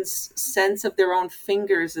one's sense of their own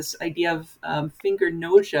fingers, this idea of finger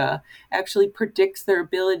nausea, actually predicts their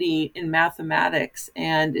ability in mathematics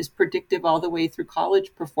and is predictive all the way through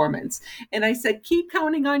college performance. And I said, keep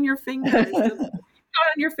counting on your fingers.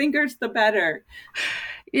 On your fingers, the better.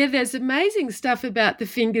 Yeah, there's amazing stuff about the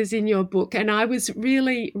fingers in your book, and I was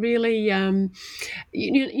really, really,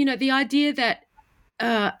 the idea that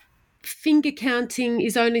finger counting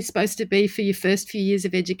is only supposed to be for your first few years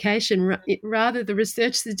of education. Rather, the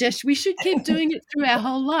research suggests we should keep doing it through our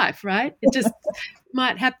whole life. Right? It just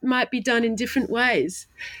might be done in different ways.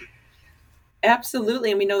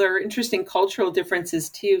 Absolutely. And we know there are interesting cultural differences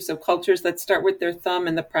too. So cultures that start with their thumb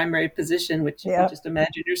in the primary position, which you can just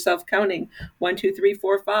imagine yourself counting 1, 2, 3,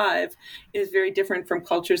 4, 5, is very different from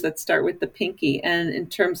cultures that start with the pinky. And in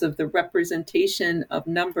terms of the representation of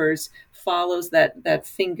numbers, follows that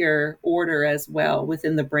finger order as well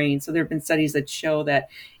within the brain. So there have been studies that show that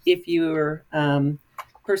if your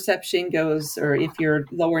perception goes, or if your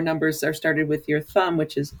lower numbers are started with your thumb,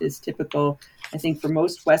 which is typical, I think, for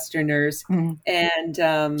most Westerners, and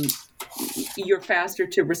you're faster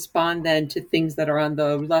to respond then to things that are on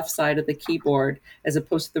the left side of the keyboard as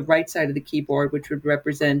opposed to the right side of the keyboard, which would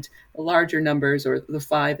represent larger numbers, or the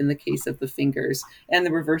 5 in the case of the fingers. And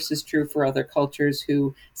the reverse is true for other cultures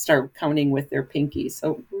who start counting with their pinkies.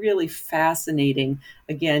 So really fascinating.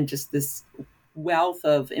 Again, just this wealth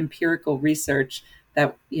of empirical research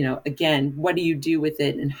that, again, what do you do with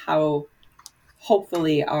it, and how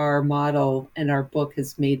hopefully our model and our book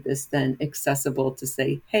has made this then accessible to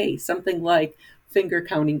say, hey, something like finger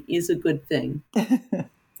counting is a good thing.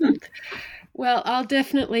 Well, I'll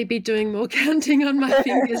definitely be doing more counting on my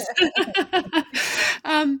fingers.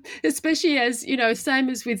 especially as, same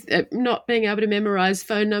as with not being able to memorize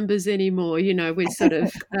phone numbers anymore, we sort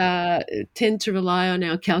of tend to rely on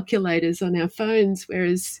our calculators on our phones,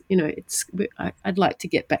 whereas, I'd like to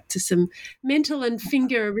get back to some mental and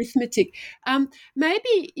finger arithmetic.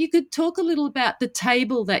 Maybe you could talk a little about the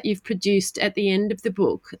table that you've produced at the end of the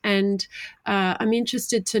book, and I'm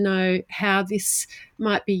interested to know how this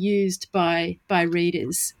might be used by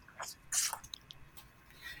readers.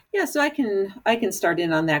 Yeah, so I can start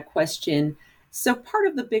in on that question. So part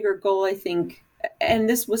of the bigger goal, I think, and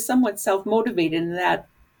this was somewhat self-motivated in that,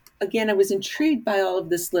 again, I was intrigued by all of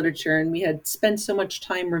this literature, and we had spent so much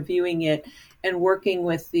time reviewing it and working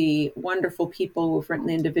with the wonderful people who've written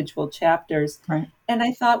the individual chapters. Right. And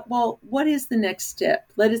I thought, well, what is the next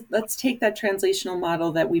step? Let's take that translational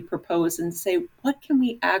model that we propose and say, what can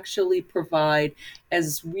we actually provide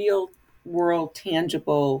as real world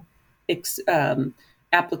tangible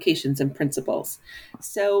applications and principles?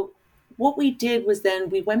 So what we did was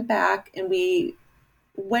then we went back and we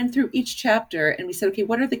went through each chapter and we said, okay,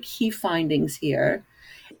 what are the key findings here?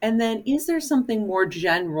 And then is there something more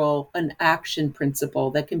general, an action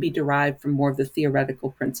principle that can be derived from more of the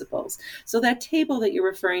theoretical principles? So that table that you're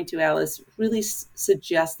referring to, Alice, really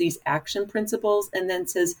suggests these action principles and then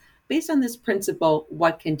says, based on this principle,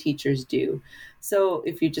 what can teachers do? So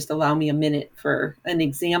if you just allow me a minute for an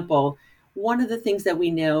example, one of the things that we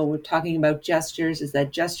know, we're talking about gestures, is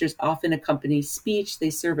that gestures often accompany speech. They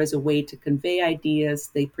serve as a way to convey ideas.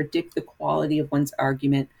 They predict the quality of one's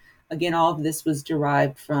argument. Again, all of this was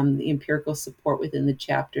derived from the empirical support within the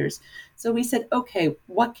chapters. So we said, okay,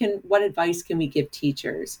 what advice can we give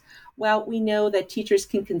teachers? Well, we know that teachers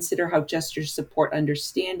can consider how gestures support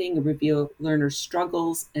understanding and reveal learners'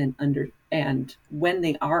 struggles and when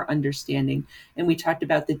they are understanding. And we talked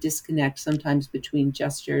about the disconnect sometimes between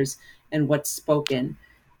gestures and what's spoken.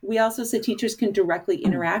 We also said teachers can directly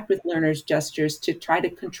interact with learners' gestures to try to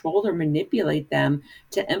control or manipulate them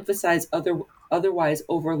to emphasize otherwise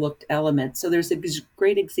overlooked elements. So there's a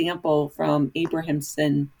great example from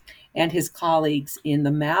Abrahamson and his colleagues in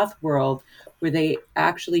the math world, where they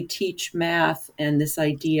actually teach math and this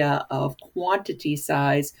idea of quantity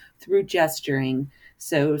size through gesturing.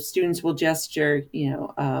 So students will gesture,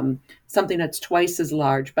 something that's twice as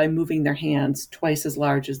large by moving their hands twice as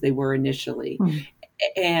large as they were initially. Mm.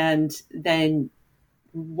 And then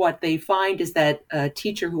what they find is that a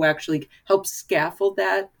teacher who actually helps scaffold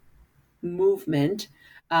that movement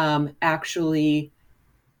actually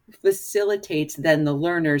facilitates then the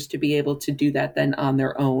learners to be able to do that then on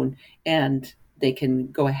their own, and they can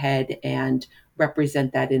go ahead and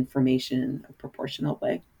represent that information in a proportional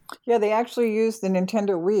way. Yeah, they actually use the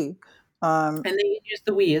Nintendo Wii. And they use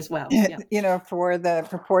the Wii as well. Yeah. For the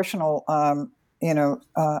proportional,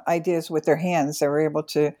 ideas with their hands. They were able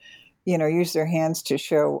to, use their hands to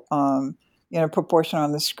show, proportion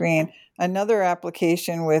on the screen. Another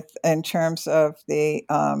application in terms of the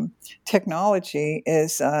technology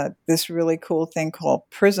is this really cool thing called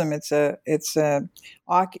Prism. It's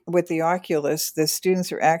with the Oculus, the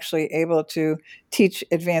students are actually able to teach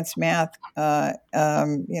advanced math,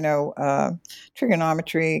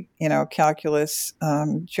 trigonometry, calculus,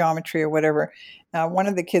 geometry, or whatever. One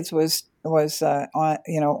of the kids was on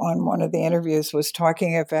one of the interviews was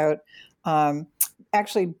talking about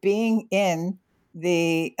actually being in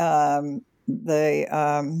the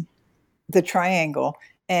triangle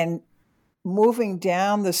and moving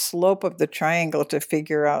down the slope of the triangle to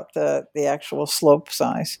figure out the actual slope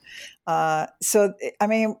size. So, I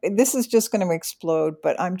mean, this is just going to explode,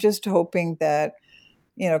 but I'm just hoping that,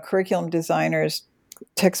 curriculum designers,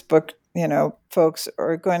 textbook, folks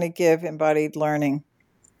are going to give embodied learning,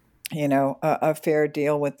 a fair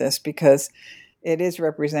deal with this, because it is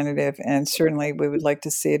representative, and certainly we would like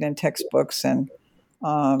to see it in textbooks and,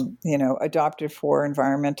 adopted for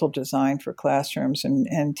environmental design for classrooms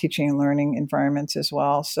and teaching and learning environments as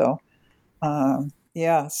well. So,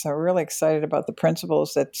 so really excited about the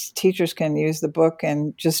principles that teachers can use the book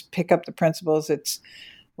and just pick up the principles. It's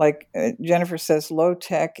like Jennifer says, low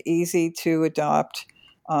tech, easy to adopt.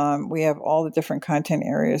 We have all the different content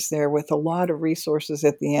areas there with a lot of resources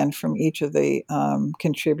at the end from each of the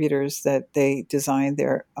contributors that they designed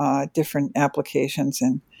their different applications,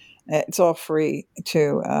 and it's all free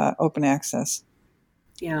to open access.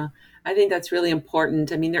 Yeah, I think that's really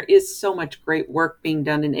important. I mean, there is so much great work being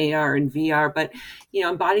done in AR and VR, but,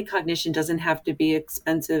 embodied cognition doesn't have to be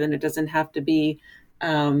expensive, and it doesn't have to be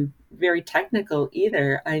very technical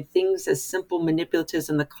either. Things as simple manipulatives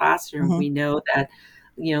in the classroom, mm-hmm. We know that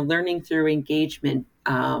learning through engagement,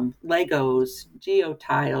 Legos,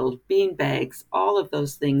 geotiles, beanbags, all of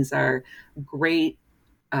those things are great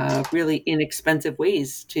really inexpensive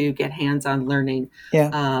ways to get hands-on learning.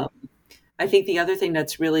 Yeah. I think the other thing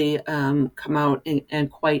that's really come out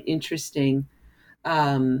and quite interesting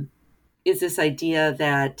is this idea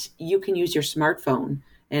that you can use your smartphone.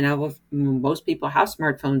 And most people have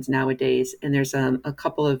smartphones nowadays. And there's a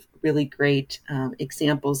couple of really great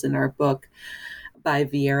examples in our book by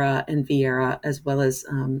Vieira and Vieira, as well as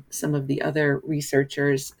some of the other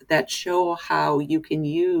researchers that show how you can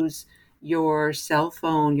use your cell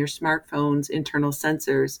phone, your smartphone's internal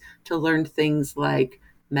sensors to learn things like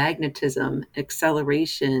magnetism,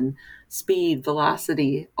 acceleration, speed,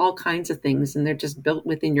 velocity, all kinds of things. And they're just built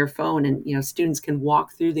within your phone. And, students can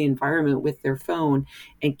walk through the environment with their phone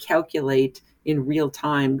and calculate in real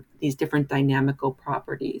time these different dynamical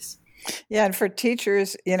properties. Yeah, and for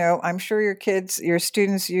teachers, I'm sure your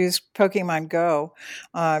students use Pokemon Go.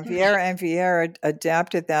 Vieira and Vieira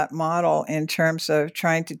adapted that model in terms of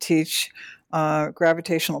trying to teach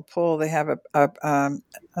gravitational pull. They have an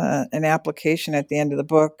application at the end of the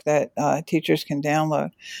book that teachers can download.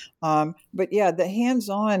 But yeah, the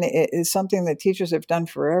hands-on is something that teachers have done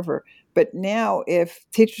forever. But now, if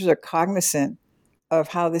teachers are cognizant of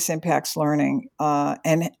how this impacts learning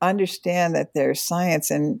and understand that there's science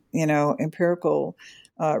and empirical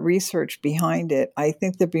research behind it, I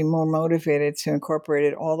think they'd be more motivated to incorporate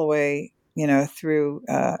it all the way through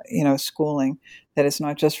schooling. That it's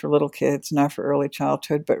not just for little kids, not for early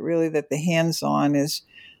childhood, but really that the hands-on is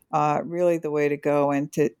really the way to go.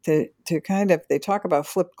 And to kind of, they talk about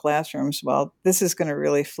flipped classrooms. Well, this is going to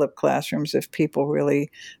really flip classrooms if people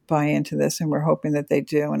really buy into this, and we're hoping that they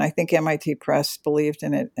do. And I think MIT Press believed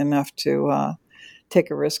in it enough to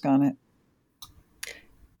take a risk on it.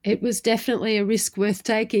 It was definitely a risk worth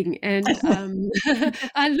taking, and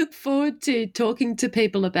I look forward to talking to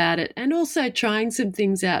people about it and also trying some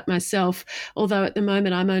things out myself, although at the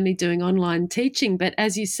moment I'm only doing online teaching. But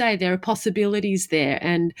as you say, there are possibilities there,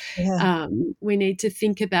 and we need to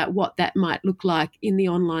think about what that might look like in the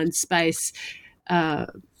online space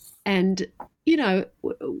and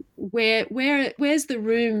where's the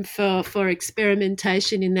room for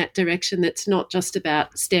experimentation in that direction that's not just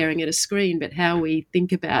about staring at a screen, but how we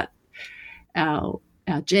think about our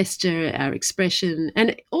gesture, our expression,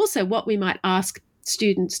 and also what we might ask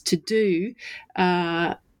students to do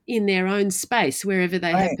in their own space, wherever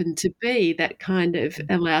they happen to be. That kind of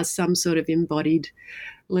allows some sort of embodied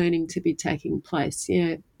learning to be taking place.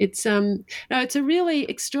 Yeah, it's it's a really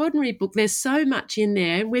extraordinary book. There's so much in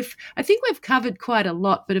there, and I think we've covered quite a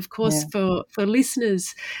lot. But of course, for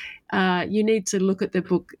listeners, you need to look at the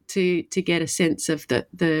book to get a sense of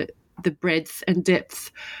the breadth and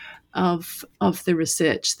depth of the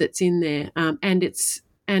research that's in there, and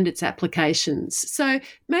its applications. So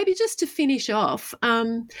maybe just to finish off,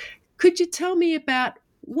 could you tell me about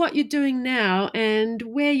what you're doing now and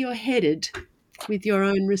where you're headed with your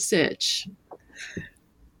own research?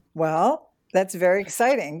 Well, that's very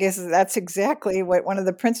exciting, because that's exactly what one of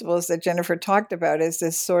the principles that Jennifer talked about is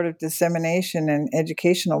this sort of dissemination and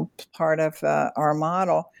educational part of our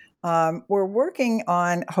model. We're working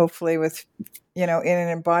on, hopefully with, in an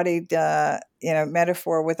embodied,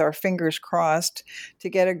 metaphor, with our fingers crossed, to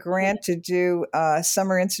get a grant to do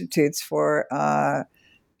summer institutes for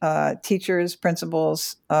teachers,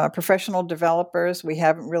 principals, professional developers. We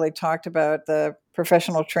haven't really talked about the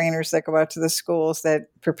professional trainers that go out to the schools that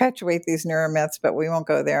perpetuate these neuromyths, but we won't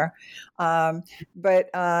go there. And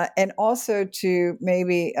also to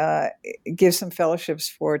maybe give some fellowships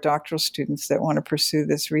for doctoral students that want to pursue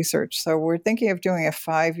this research. So we're thinking of doing a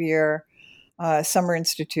 5-year summer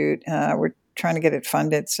institute. We're trying to get it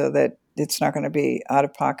funded so that it's not going to be out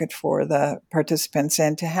of pocket for the participants,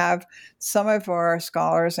 and to have some of our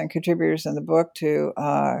scholars and contributors in the book to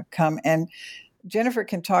come. And Jennifer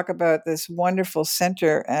can talk about this wonderful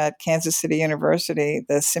center at Kansas City University,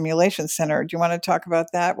 the Simulation Center. Do you want to talk about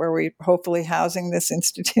that, where we're hopefully housing this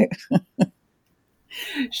institute?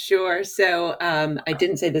 Sure. So I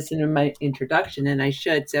didn't say this in my introduction, and I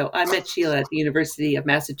should. So I met Sheila at the University of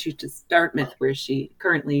Massachusetts, Dartmouth, where she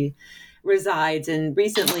currently resides. And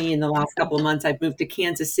recently, in the last couple of months, I've moved to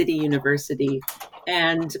Kansas City University.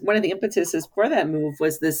 And one of the impetuses for that move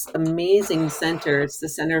was this amazing center. It's the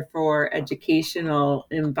Center for Educational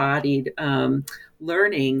Embodied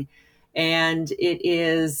Learning. And it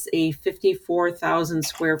is a 54,000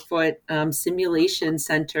 square foot simulation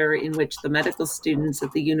center in which the medical students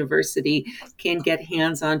at the university can get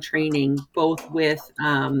hands-on training, both with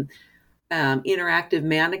interactive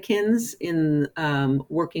mannequins in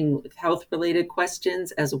working with health-related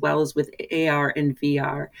questions, as well as with AR and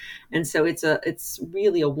VR. And so it's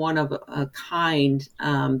really a one-of-a-kind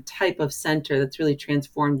type of center that's really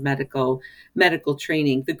transformed medical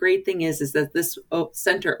training. The great thing is that this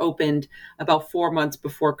center opened about 4 months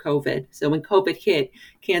before COVID. So when COVID hit,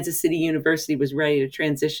 Kansas City University was ready to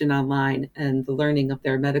transition online and the learning of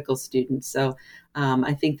their medical students. So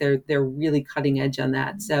I think they're really cutting edge on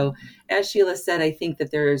that. So as Sheila said, I think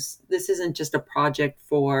that this isn't just a project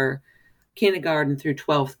for kindergarten through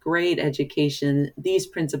 12th grade education. These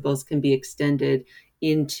principles can be extended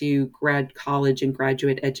into grad college and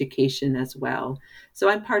graduate education as well. So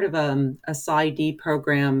I'm part of a PsyD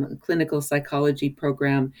program, a clinical psychology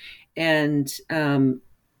program, and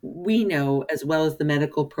we know, as well as the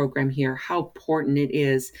medical program here, how important it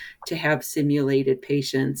is to have simulated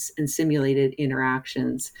patients and simulated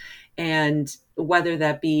interactions. And whether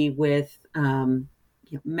that be with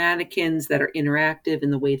mannequins that are interactive in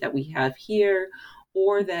the way that we have here,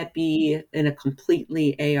 or that be in a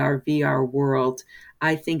completely AR, VR world,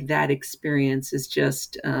 I think that experience is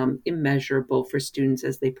just immeasurable for students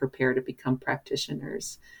as they prepare to become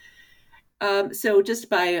practitioners. So just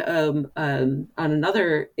by on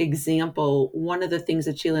another example, one of the things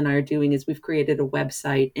that Sheila and I are doing is we've created a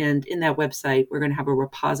website, and in that website, we're going to have a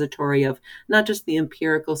repository of not just the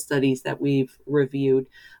empirical studies that we've reviewed,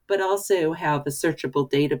 but also have a searchable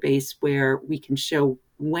database where we can show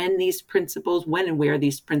when and where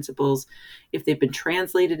these principles, if they've been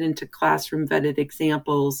translated into classroom vetted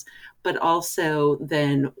examples, but also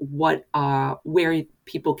then where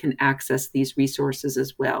people can access these resources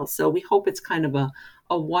as well. So we hope it's kind of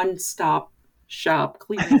a one-stop shop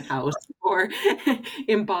clearinghouse for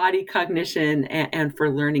embodied cognition and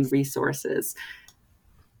for learning resources.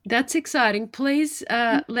 That's exciting. Please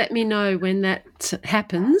let me know when that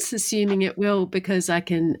happens, assuming it will, because I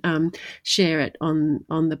can share it on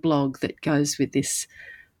the blog that goes with this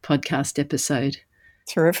podcast episode.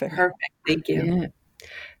 Terrific. Perfect. Thank you. Yeah.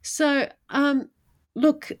 So,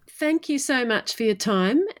 look, thank you so much for your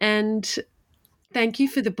time, and thank you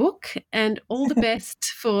for the book, and all the best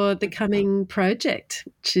for the coming project,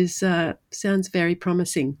 which is sounds very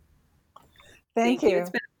promising. Thank you. It's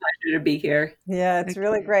been a pleasure to be here. Yeah, it's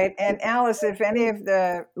really great. And Alice, if any of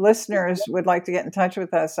the listeners would like to get in touch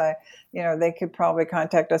with us, they could probably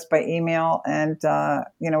contact us by email and,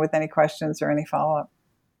 with any questions or any follow-up.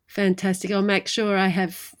 Fantastic. I'll make sure I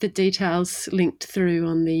have the details linked through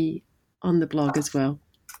on the blog as well.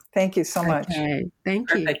 Thank you so much. Okay. Thank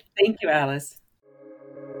you. Perfect. Thank you, Alice.